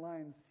roaring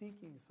lion,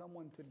 seeking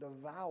someone to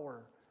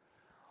devour."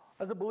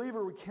 As a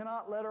believer, we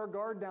cannot let our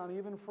guard down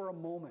even for a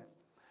moment.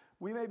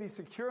 We may be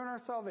secure in our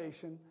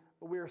salvation,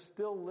 but we are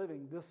still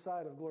living this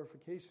side of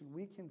glorification.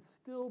 We can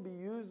still be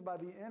used by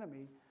the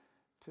enemy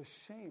to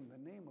shame the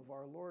name of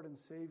our Lord and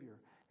Savior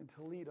and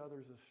to lead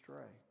others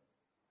astray.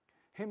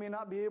 He may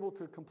not be able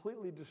to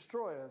completely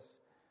destroy us,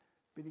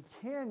 but he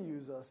can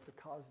use us to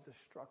cause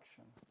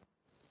destruction.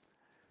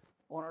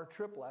 On our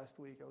trip last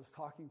week, I was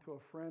talking to a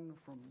friend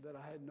that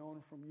I had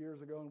known from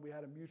years ago, and we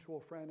had a mutual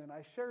friend, and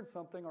I shared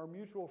something our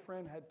mutual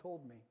friend had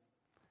told me.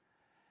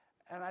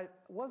 And it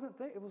was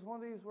one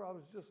of these where I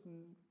was just,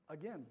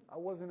 again, I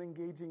wasn't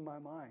engaging my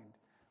mind.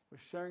 I was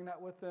sharing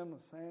that with them,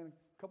 was saying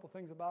a couple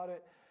things about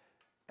it,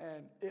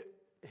 and it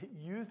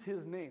used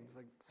his names,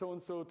 like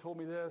so-and-so told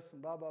me this,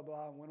 and blah, blah,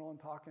 blah, and went on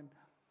talking.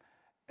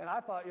 And I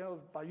thought,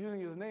 by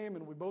using his name,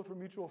 and we both were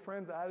mutual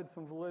friends, I added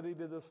some validity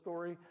to this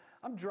story.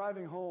 I'm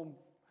driving home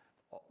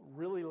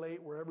really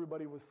late where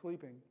everybody was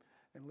sleeping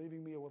and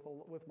leaving me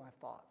with my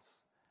thoughts.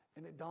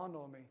 And it dawned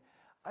on me,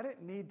 I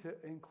didn't need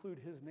to include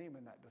his name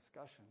in that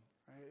discussion.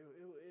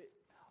 Right?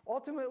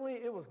 Ultimately,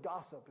 it was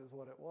gossip is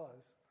what it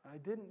was. And I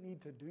didn't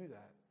need to do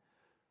that.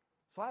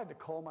 So I had to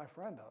call my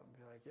friend up and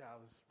be like, yeah, I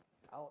was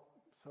out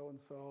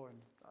so-and-so,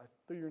 and I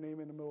threw your name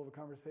in the middle of a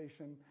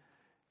conversation.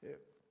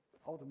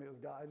 Ultimately, it was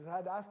God. I just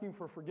had to ask him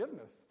for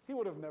forgiveness. He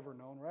would have never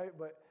known, right?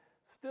 But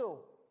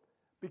still,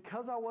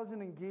 because I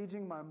wasn't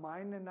engaging my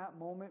mind in that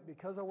moment,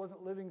 because I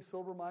wasn't living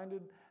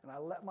sober-minded, and I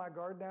let my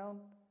guard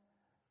down,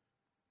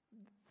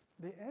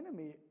 the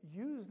enemy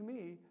used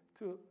me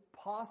to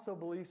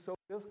possibly sow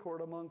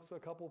discord amongst a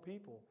couple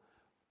people.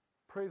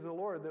 Praise the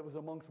Lord, that was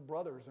amongst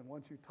brothers, and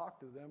once you talk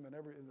to them, and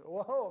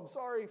whoa, I'm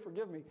sorry,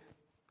 forgive me.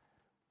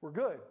 We're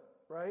good,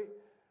 right?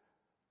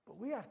 But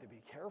we have to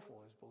be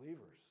careful as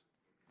believers.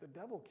 The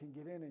devil can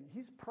get in, and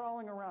he's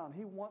prowling around.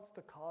 He wants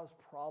to cause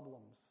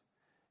problems,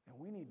 and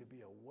we need to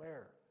be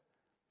aware.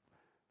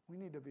 We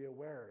need to be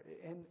aware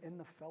in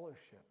the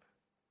fellowship.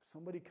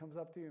 Somebody comes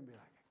up to you and be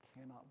like, I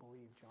cannot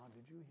believe, John,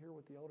 did you hear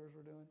what the elders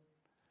were doing?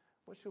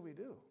 What should we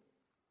do?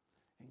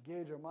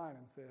 Engage our mind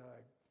and say,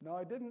 no,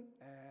 I didn't,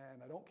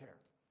 and I don't care.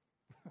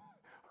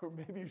 Or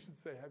maybe you should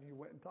say, have you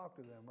went and talked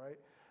to them, right?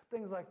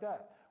 Things like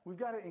that. We've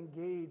got to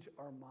engage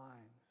our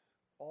minds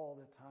all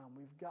the time.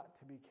 We've got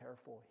to be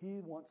careful. He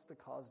wants to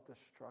cause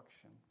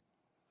destruction.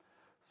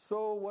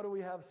 So what do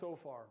we have so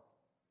far?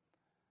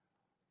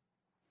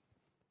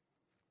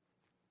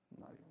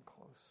 Not even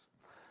close.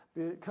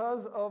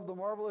 Because of the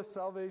marvelous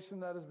salvation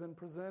that has been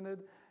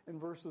presented in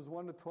verses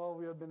 1 to 12,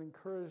 we have been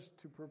encouraged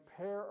to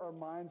prepare our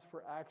minds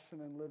for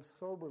action and live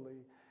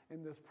soberly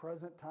in this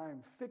present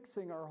time,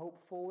 fixing our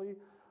hope fully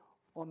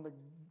on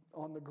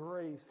the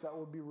grace that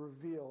will be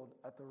revealed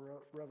at the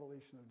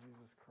revelation of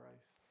Jesus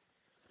Christ.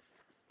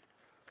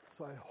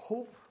 So I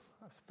hope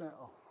I've spent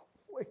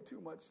way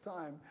too much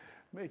time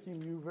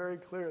making you very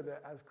clear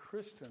that as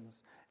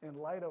Christians, in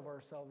light of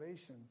our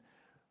salvation,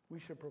 we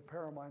should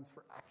prepare our minds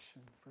for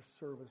action, for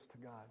service to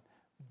God.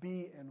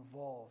 Be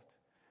involved.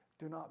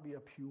 Do not be a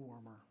pew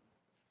warmer.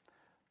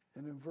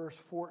 And in verse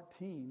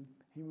 14,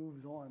 he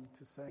moves on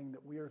to saying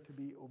that we are to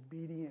be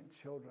obedient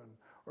children.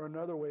 Or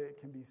another way it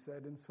can be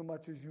said,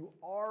 insomuch as you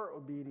are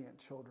obedient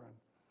children.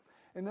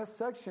 In this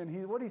section,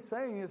 what he's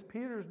saying is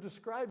Peter's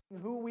describing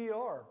who we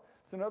are.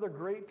 It's another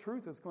great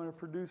truth that's going to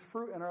produce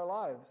fruit in our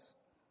lives.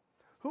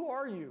 Who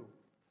are you?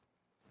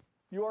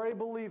 You are a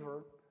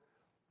believer,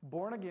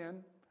 born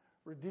again,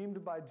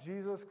 redeemed by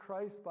Jesus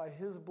Christ, by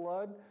his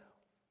blood.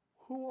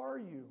 Who are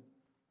you?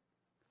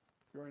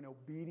 You're an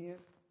obedient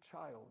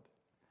child.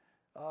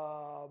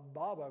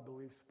 Bob, I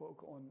believe,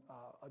 spoke on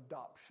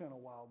adoption a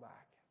while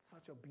back. It's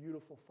such a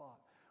beautiful thought.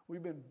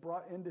 We've been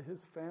brought into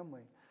his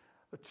family.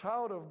 A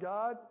child of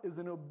God is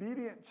an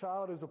obedient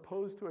child as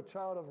opposed to a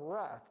child of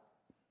wrath,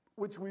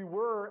 which we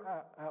were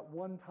at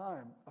one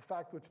time. A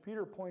fact which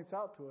Peter points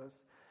out to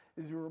us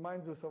is he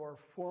reminds us of our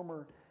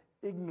former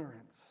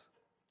ignorance.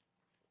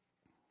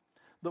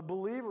 The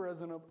believer,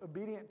 as an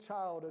obedient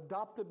child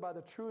adopted by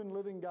the true and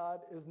living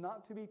God, is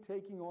not to be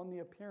taking on the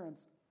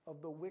appearance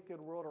of the wicked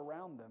world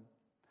around them,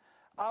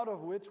 out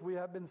of which we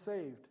have been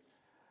saved.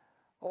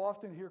 I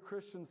often hear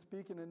Christians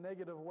speak in a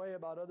negative way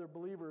about other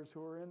believers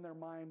who are in their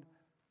mind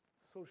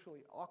socially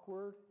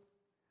awkward.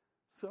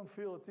 Some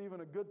feel it's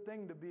even a good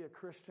thing to be a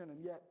Christian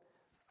and yet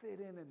fit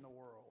in the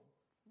world.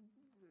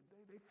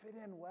 They fit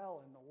in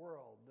well in the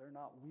world. They're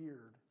not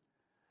weird.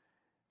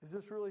 Is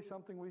this really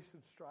something we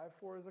should strive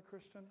for as a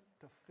Christian?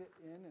 To fit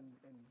in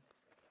and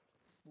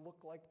look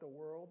like the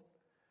world?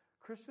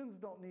 Christians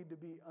don't need to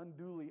be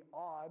unduly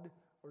odd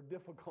or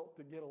difficult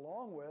to get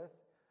along with,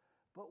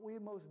 but we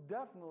most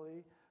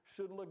definitely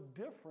should look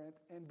different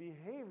and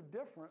behave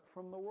different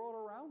from the world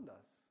around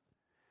us.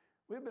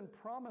 We've been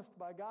promised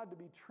by God to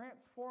be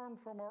transformed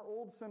from our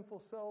old sinful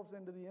selves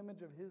into the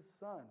image of His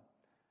Son.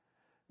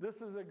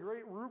 This is a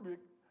great rubric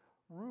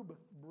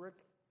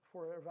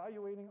for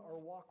evaluating our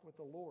walk with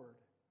the Lord.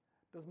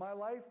 Does my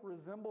life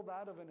resemble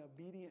that of an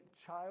obedient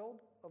child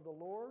of the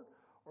Lord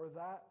or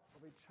that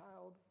of a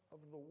child of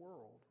the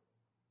world?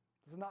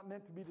 This is not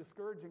meant to be a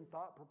discouraging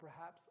thought, but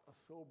perhaps a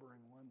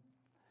sobering one.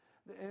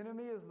 The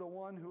enemy is the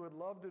one who would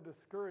love to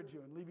discourage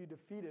you and leave you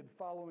defeated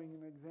following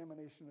an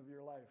examination of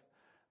your life.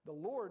 The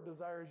Lord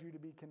desires you to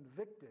be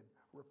convicted,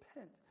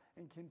 repent,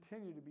 and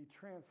continue to be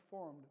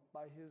transformed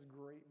by His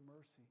great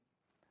mercy.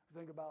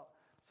 Think about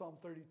Psalm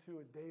 32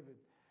 of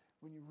David.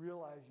 When you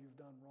realize you've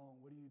done wrong,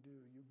 what do?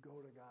 You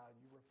go to God,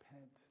 you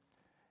repent,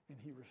 and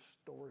He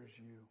restores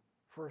you.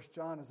 1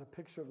 John is a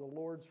picture of the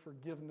Lord's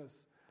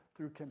forgiveness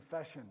through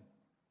confession.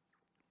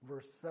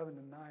 Verse 7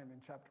 and 9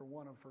 in chapter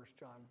 1 of 1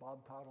 John.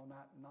 Bob taught on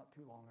that not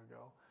too long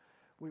ago.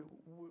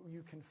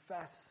 You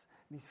confess,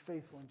 and He's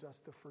faithful and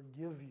just to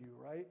forgive you,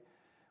 right?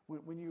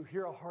 When you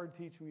hear a hard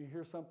teaching, when you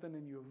hear something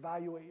and you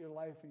evaluate your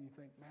life and you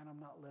think, man, I'm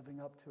not living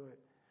up to it,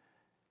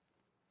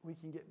 we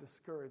can get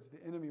discouraged.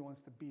 The enemy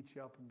wants to beat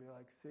you up and be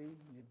like, see,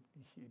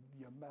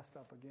 you messed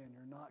up again.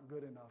 You're not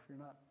good enough. You're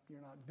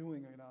not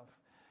doing enough.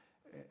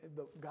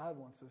 But God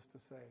wants us to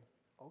say,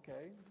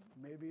 okay,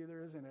 maybe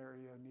there is an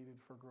area needed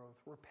for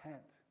growth. Repent.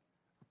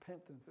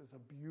 Repentance is a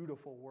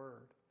beautiful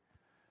word.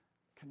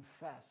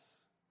 Confess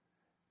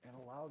and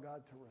allow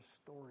God to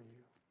restore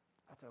you.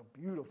 That's a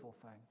beautiful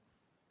thing.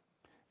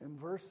 In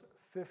verse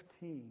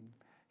 15,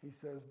 he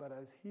says, but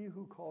as He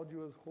who called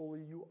you is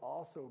holy, you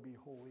also be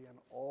holy in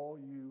all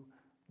you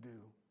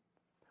do.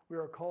 We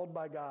are called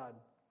by God.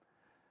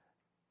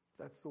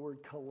 That's the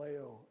word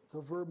kaleo. It's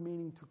a verb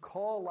meaning to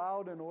call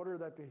aloud in order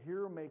that the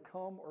hearer may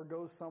come or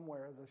go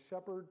somewhere, as a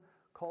shepherd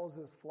calls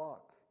his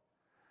flock.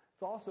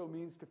 It also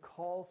means to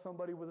call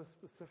somebody with a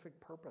specific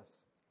purpose.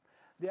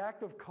 The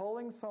act of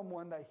calling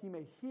someone that he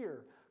may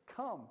hear,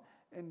 come,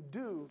 and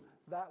do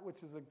that which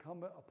is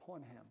incumbent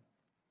upon him.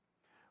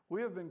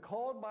 We have been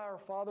called by our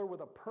Father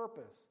with a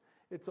purpose.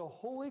 It's a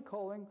holy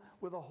calling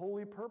with a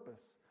holy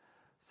purpose.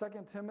 2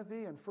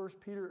 Timothy and 1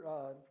 Peter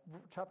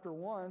chapter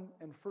 1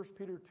 and 1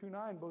 Peter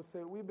 2:9 both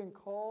say we've been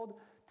called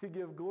to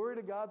give glory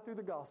to God through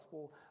the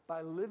gospel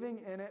by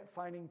living in it,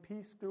 finding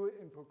peace through it,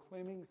 and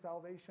proclaiming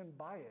salvation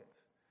by it.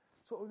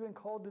 That's what we've been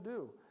called to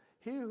do.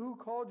 He who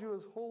called you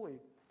is holy.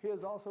 He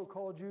has also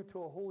called you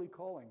to a holy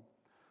calling.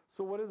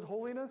 So what is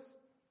holiness?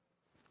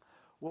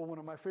 Well, one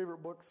of my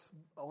favorite books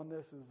on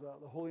this is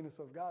The Holiness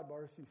of God by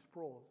R.C.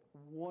 Sproul.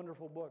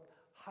 Wonderful book.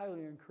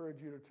 Highly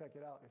encourage you to check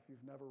it out if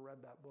you've never read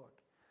that book.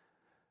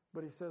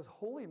 But he says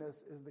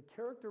holiness is the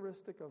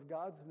characteristic of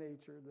God's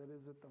nature that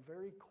is at the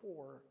very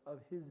core of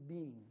His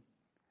being.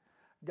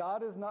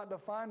 God is not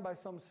defined by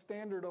some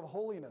standard of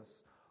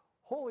holiness.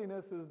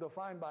 Holiness is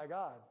defined by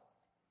God.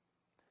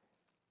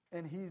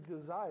 And He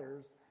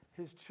desires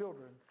His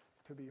children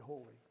to be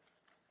holy.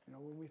 You know,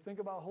 when we think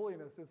about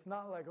holiness, it's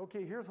not like,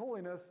 okay, here's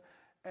holiness,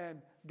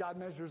 and God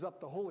measures up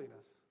the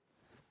holiness.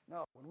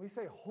 No, when we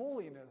say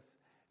holiness,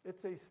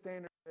 it's a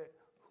standard that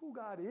who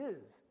God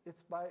is.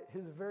 It's by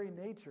His very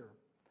nature.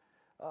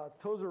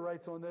 Tozer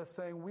writes on this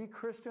saying, we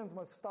Christians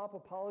must stop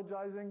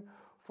apologizing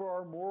for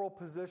our moral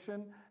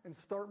position and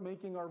start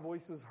making our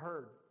voices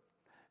heard.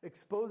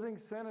 Exposing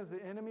sin as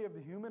the enemy of the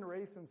human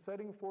race and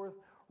setting forth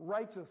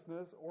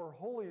righteousness or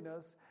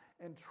holiness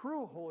and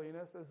true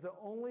holiness as the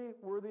only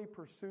worthy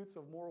pursuits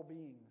of moral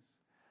beings.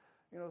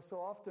 You know, so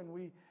often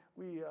we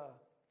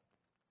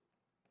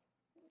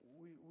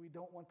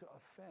don't want to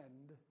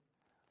offend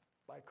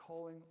by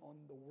calling on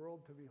the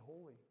world to be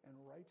holy and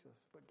righteous.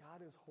 But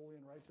God is holy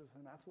and righteous,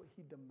 and that's what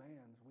He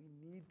demands. We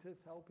need to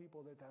tell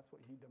people that that's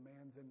what He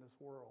demands in this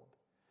world,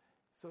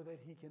 so that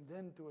He can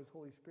then, through His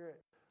Holy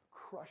Spirit,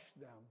 crush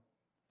them,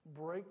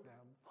 break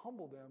them,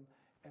 humble them,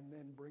 and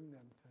then bring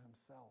them to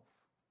Himself,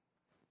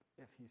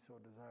 if He so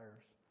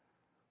desires.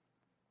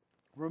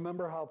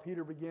 Remember how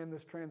Peter began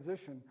this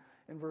transition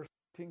in verse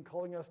 18,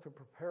 calling us to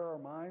prepare our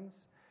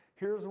minds?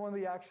 Here's one of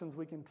the actions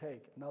we can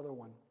take, another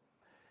one.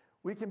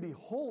 We can be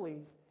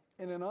holy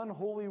in an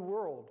unholy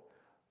world.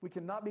 We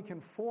cannot be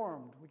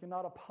conformed. We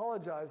cannot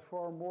apologize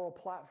for our moral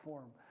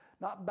platform.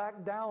 Not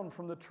back down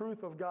from the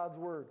truth of God's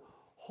word.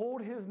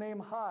 Hold His name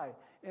high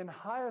in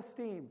high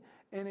esteem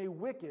in a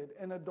wicked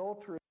and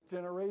adulterous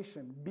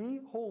generation. Be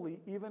holy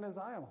even as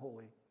I am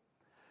holy.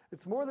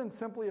 It's more than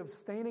simply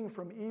abstaining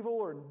from evil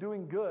or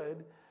doing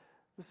good.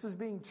 This is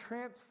being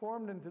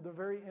transformed into the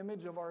very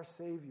image of our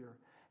Savior.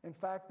 In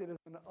fact, it is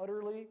an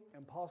utterly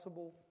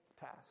impossible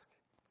task.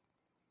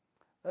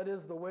 That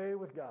is the way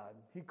with God.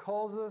 He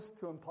calls us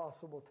to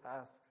impossible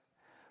tasks,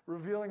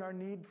 revealing our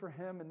need for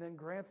Him, and then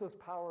grants us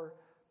power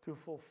to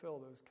fulfill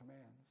those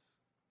commands.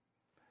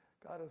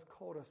 God has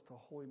called us to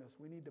holiness.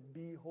 We need to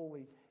be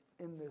holy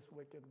in this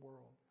wicked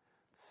world.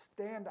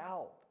 Stand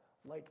out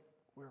like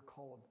we're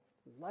called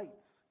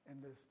lights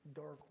in this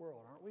dark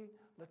world, aren't we?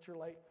 Let your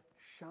light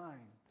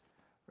shine,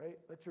 right?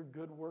 Let your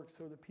good works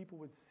so that people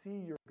would see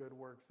your good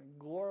works and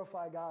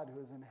glorify God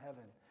who is in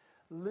heaven.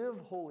 Live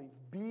holy,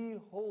 be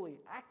holy,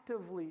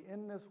 actively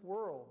in this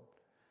world.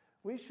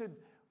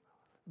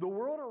 The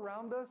world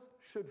around us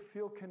should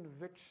feel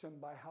conviction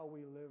by how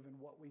we live and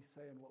what we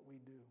say and what we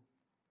do.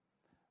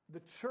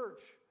 The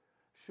church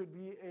should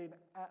be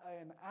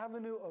an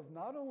avenue of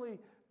not only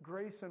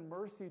grace and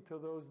mercy to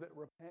those that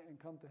repent and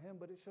come to Him,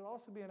 but it should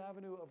also be an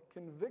avenue of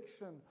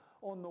conviction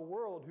on the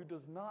world who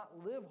does not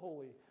live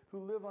holy, who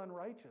live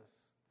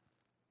unrighteous.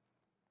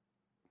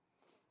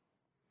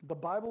 The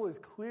Bible is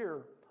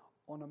clear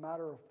on a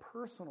matter of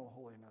personal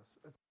holiness.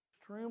 It's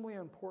extremely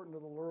important to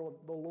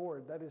the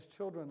Lord that His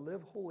children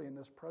live holy in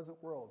this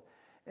present world.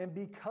 And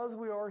because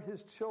we are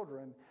His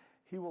children,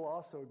 He will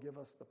also give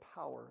us the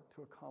power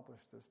to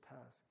accomplish this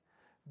task.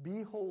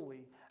 Be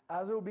holy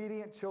as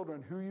obedient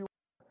children who you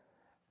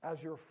are,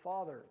 as your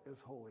Father is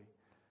holy.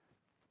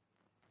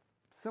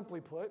 Simply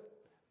put,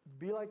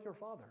 be like your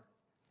Father.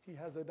 He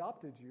has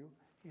adopted you.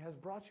 He has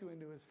brought you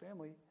into His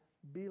family.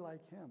 Be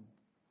like Him.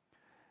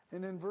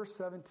 And in verse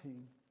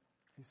 17,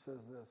 he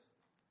says this,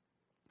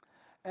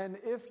 "And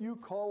if you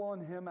call on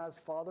Him as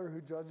Father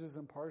who judges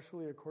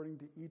impartially according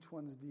to each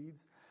one's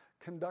deeds,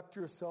 conduct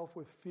yourself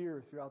with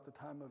fear throughout the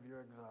time of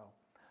your exile."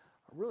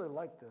 I really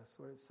like this,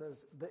 where it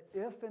says the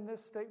if in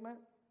this statement,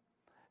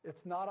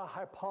 it's not a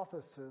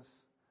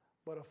hypothesis,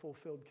 but a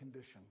fulfilled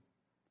condition.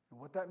 And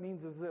what that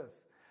means is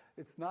this: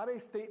 it's not a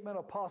statement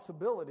of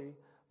possibility,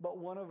 but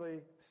one of a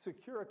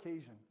secure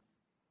occasion.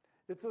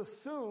 It's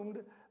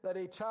assumed that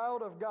as a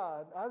child of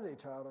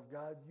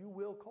God, you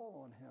will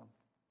call on Him.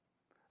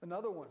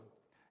 Another one,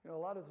 a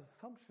lot of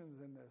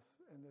assumptions in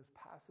this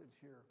passage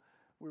here.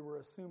 We were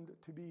assumed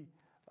to be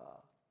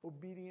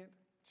obedient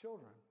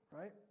children,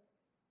 right?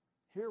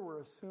 Here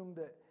we're assumed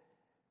that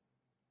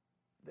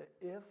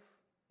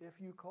if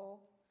you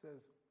call,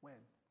 says when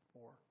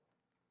or.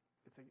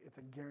 It's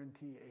a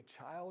guarantee. A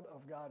child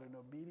of God, an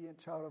obedient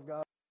child of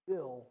God,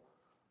 will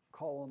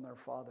call on their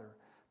Father.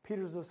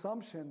 Peter's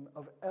assumption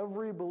of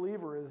every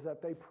believer is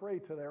that they pray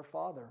to their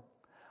Father.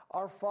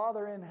 Our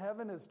Father in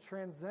heaven is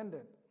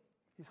transcendent.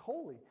 He's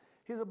holy.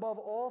 He's above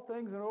all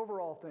things and over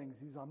all things.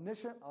 He's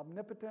omniscient,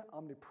 omnipotent,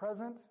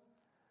 omnipresent.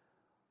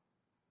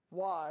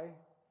 Why,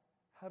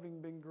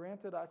 having been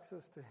granted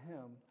access to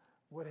Him,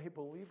 would a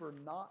believer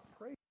not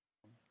pray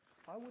to Him?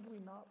 Why would we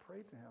not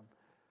pray to Him?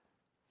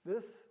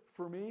 This,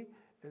 for me,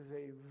 is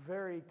a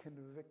very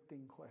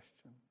convicting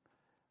question.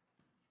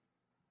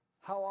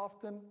 How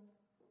often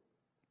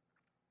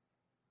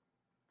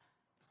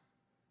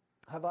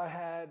have I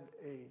had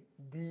a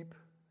deep,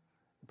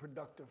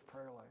 productive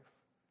prayer life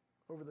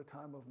over the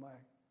time of my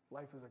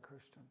life as a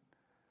Christian?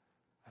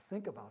 I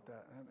think about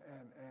that,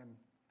 and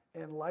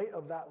in light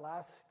of that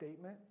last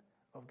statement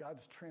of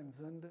God's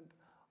transcendent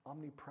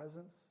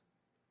omnipresence,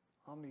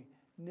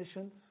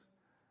 omniscience,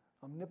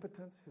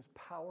 omnipotence, His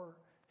power,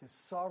 His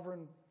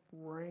sovereign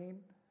reign,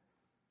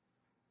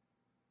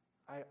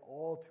 I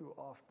all too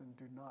often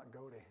do not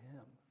go to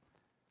Him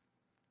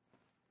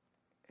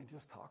and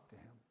just talk to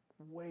Him.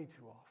 Way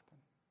too often.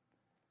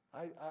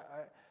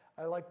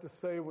 I like to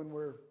say when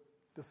we're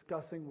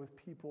discussing with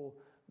people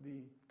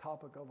the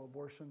topic of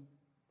abortion,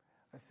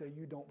 I say,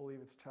 you don't believe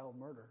it's child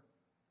murder.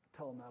 I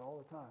tell them that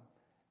all the time.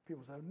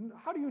 People say,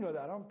 how do you know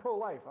that? I'm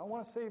pro-life. I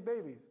want to save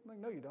babies. I'm like,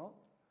 no, you don't.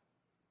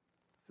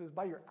 It says,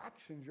 by your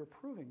actions, you're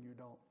proving you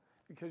don't.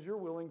 Because you're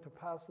willing to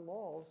pass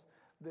laws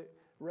that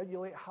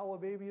regulate how a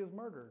baby is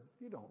murdered.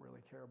 You don't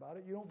really care about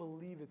it. You don't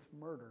believe it's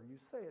murder. You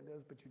say it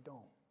is, but you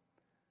don't.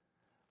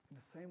 In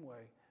the same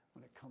way,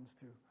 when it comes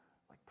to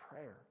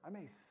prayer, I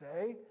may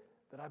say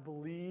that I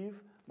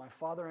believe my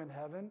Father in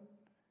heaven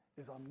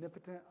is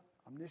omnipotent,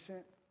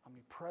 omniscient,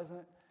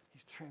 omnipresent.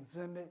 He's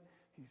transcendent.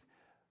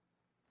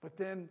 But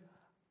then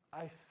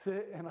I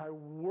sit and I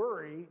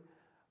worry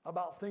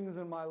about things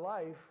in my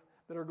life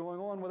that are going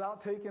on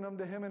without taking them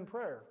to Him in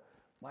prayer.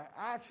 My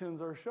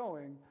actions are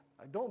showing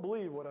I don't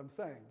believe what I'm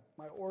saying.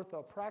 My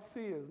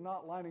orthopraxy is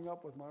not lining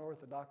up with my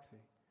orthodoxy.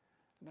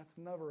 And that's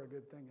never a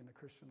good thing in the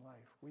Christian life.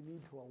 We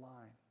need to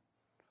align.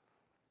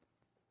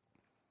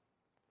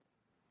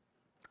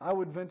 I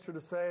would venture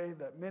to say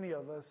that many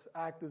of us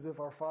act as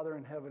if our Father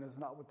in heaven is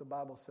not what the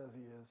Bible says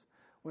He is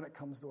when it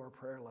comes to our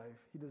prayer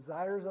life. He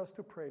desires us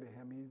to pray to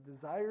Him. He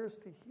desires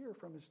to hear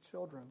from His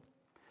children.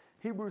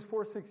 Hebrews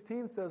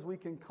 4:16 says we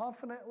can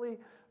confidently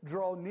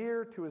draw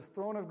near to His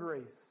throne of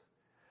grace.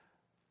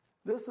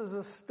 This is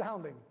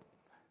astounding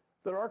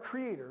that our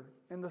Creator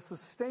and the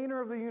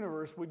sustainer of the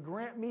universe would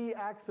grant me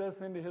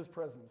access into his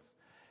presence.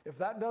 If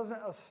that doesn't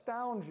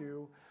astound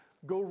you,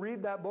 go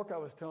read that book I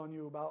was telling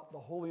you about, The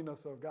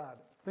Holiness of God.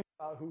 Think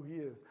about who he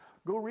is.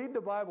 Go read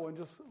the Bible and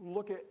just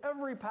look at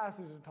every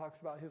passage that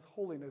talks about his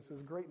holiness,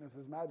 his greatness,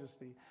 his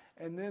majesty,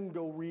 and then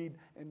go read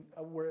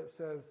where it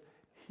says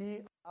he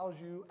allows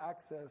you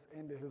access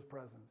into his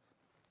presence.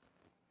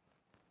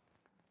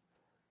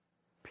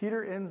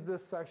 Peter ends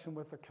this section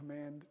with a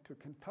command to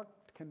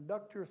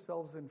conduct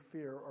yourselves in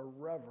fear or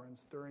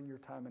reverence during your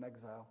time in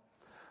exile.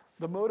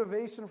 The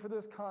motivation for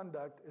this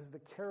conduct is the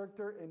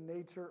character and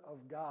nature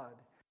of God.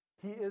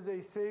 He is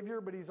a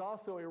Savior, but he's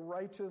also a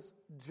righteous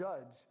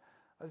judge.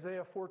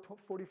 Isaiah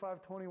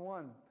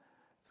 45:21.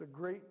 It's a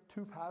great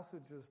two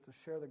passages to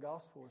share the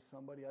gospel with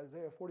somebody.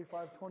 Isaiah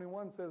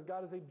 45:21 says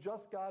God is a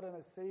just God and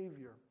a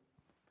Savior.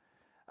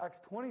 Acts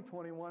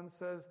 20:21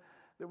 says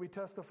that we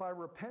testify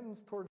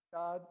repentance toward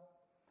God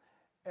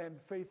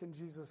and faith in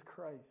Jesus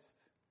Christ.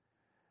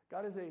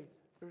 God is a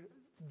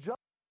just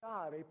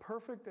God, a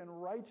perfect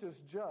and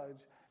righteous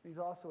judge, and he's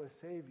also a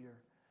Savior.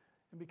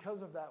 And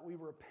because of that, we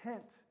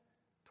repent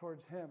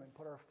towards him and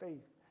put our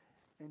faith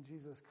in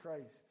Jesus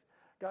Christ.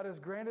 God has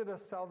granted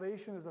us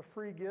salvation as a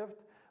free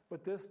gift,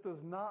 but this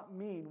does not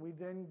mean we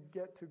then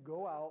get to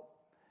go out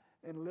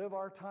and live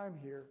our time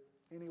here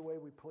any way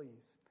we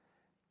please.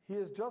 He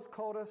has just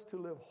called us to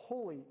live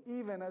holy,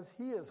 even as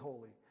he is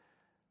holy.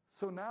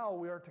 So now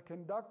we are to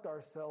conduct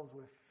ourselves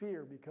with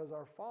fear because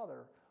our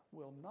Father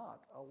will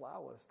not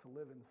allow us to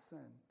live in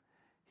sin.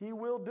 He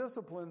will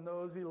discipline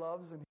those he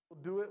loves, and he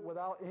will do it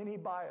without any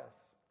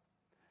bias.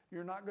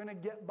 You're not going to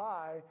get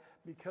by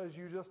because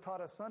you just taught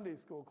a Sunday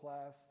school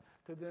class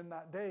to then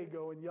that day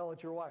go and yell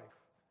at your wife.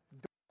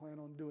 Don't plan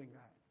on doing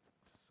that,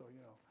 just so you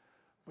know.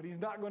 But he's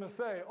not going to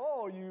say,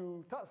 oh,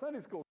 you taught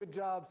Sunday school, good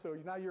job, so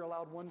now you're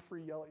allowed one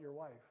free yell at your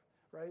wife,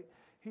 right?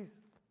 He's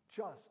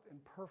just and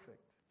perfect.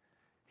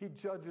 He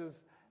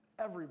judges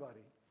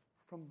everybody,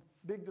 from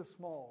big to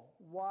small,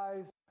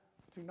 wise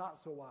to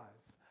not so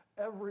wise.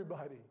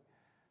 Everybody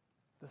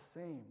the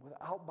same,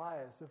 without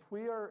bias. If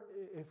we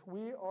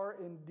are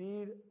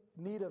indeed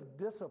need of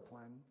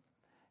discipline,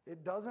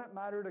 it doesn't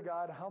matter to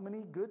God how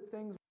many good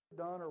things we've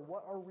done or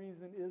what our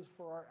reason is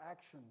for our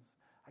actions.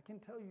 I can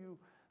tell you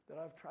that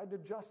I've tried to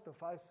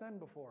justify sin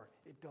before.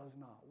 It does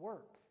not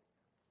work.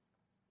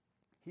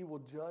 He will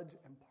judge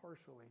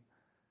impartially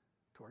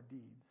to our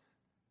deeds.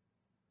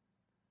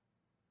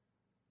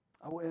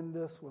 I will end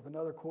this with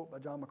another quote by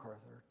John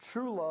MacArthur.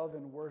 True love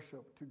and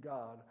worship to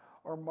God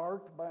are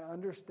marked by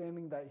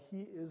understanding that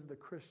he is the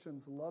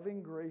Christian's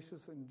loving,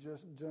 gracious, and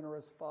just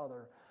generous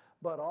Father,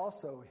 but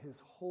also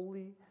his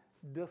holy,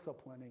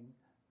 disciplining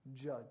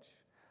judge.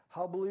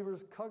 How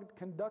believers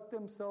conduct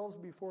themselves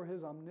before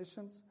his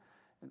omniscience,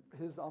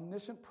 his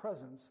omniscient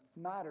presence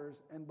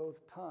matters in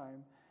both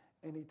time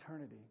and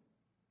eternity.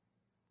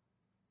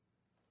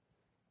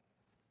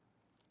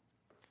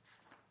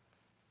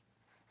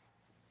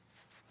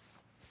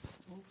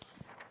 Oops.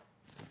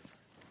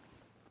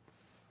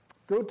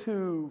 Go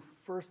to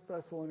 1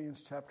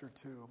 Thessalonians chapter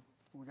 2.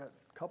 We got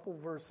a couple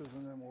verses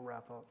and then we'll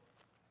wrap up.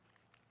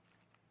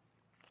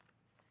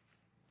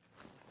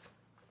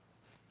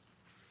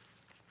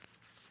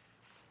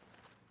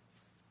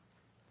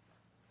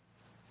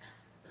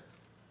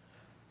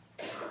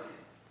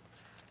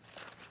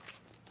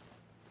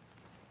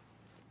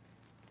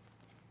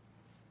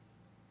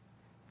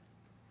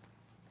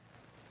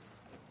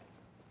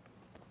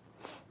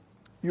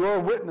 You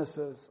are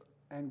witnesses,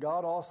 and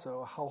God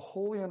also, how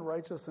holy and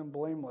righteous and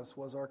blameless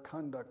was our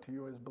conduct to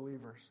you as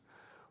believers.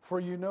 For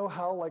you know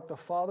how, like the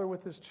Father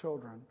with his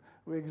children,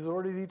 we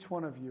exhorted each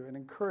one of you and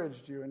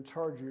encouraged you and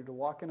charged you to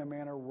walk in a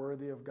manner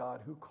worthy of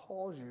God, who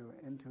calls you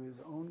into his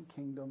own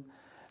kingdom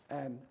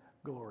and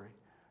glory.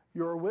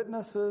 You are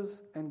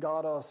witnesses, and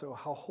God also,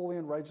 how holy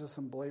and righteous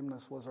and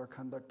blameless was our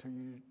conduct to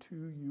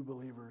you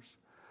believers.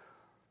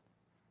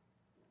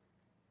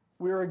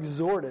 We are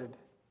exhorted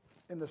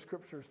in the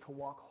scriptures to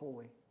walk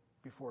holy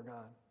before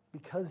God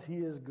because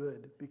he is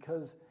good,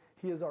 because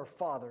he is our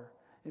Father,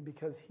 and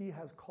because he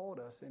has called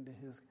us into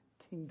his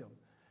kingdom.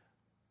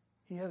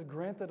 He has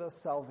granted us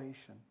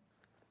salvation.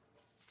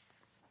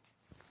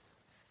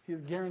 He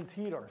has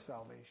guaranteed our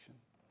salvation.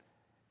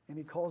 And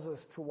he calls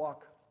us to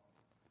walk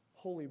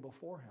holy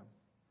before him.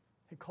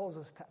 He calls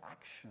us to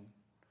action.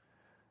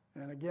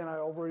 And again, I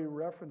already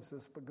referenced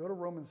this, but go to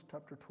Romans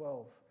chapter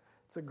 12.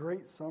 It's a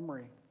great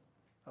summary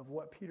of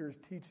what Peter is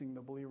teaching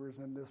the believers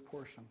in this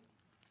portion.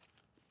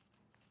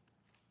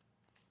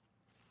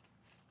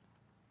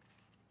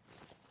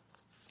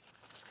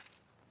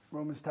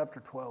 Romans chapter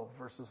 12,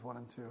 verses 1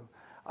 and 2.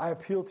 I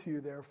appeal to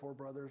you, therefore,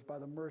 brothers, by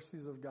the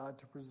mercies of God,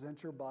 to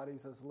present your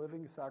bodies as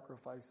living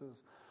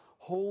sacrifices,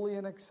 holy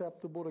and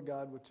acceptable to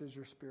God, which is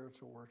your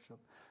spiritual worship.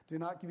 Do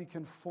not be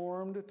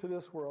conformed to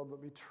this world,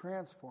 but be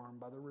transformed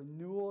by the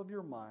renewal of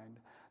your mind,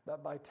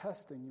 that by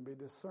testing you may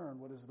discern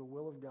what is the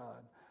will of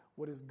God,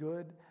 what is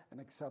good and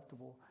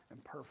acceptable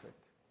and perfect.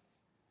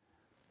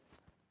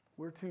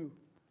 We're to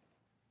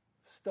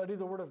study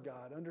the Word of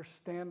God,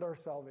 understand our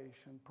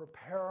salvation,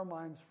 prepare our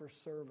minds for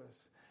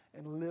service,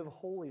 and live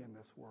holy in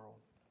this world.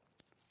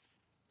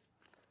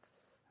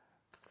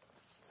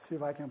 See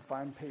if I can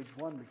find page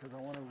 1 because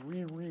I want to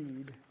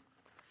reread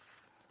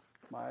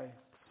my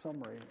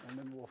summary, and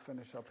then we'll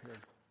finish up here.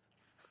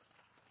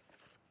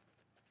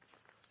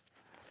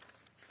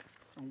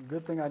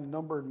 Good thing I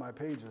numbered my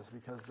pages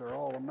because they're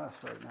all a mess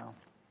right now.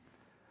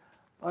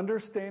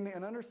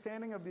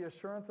 Understanding of the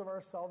assurance of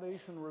our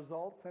salvation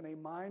results in a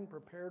mind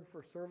prepared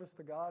for service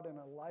to God and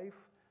a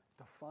life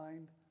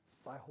defined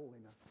by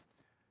holiness.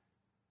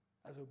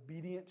 As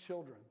obedient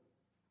children,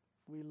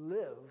 we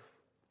live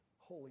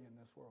holy in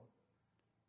this world.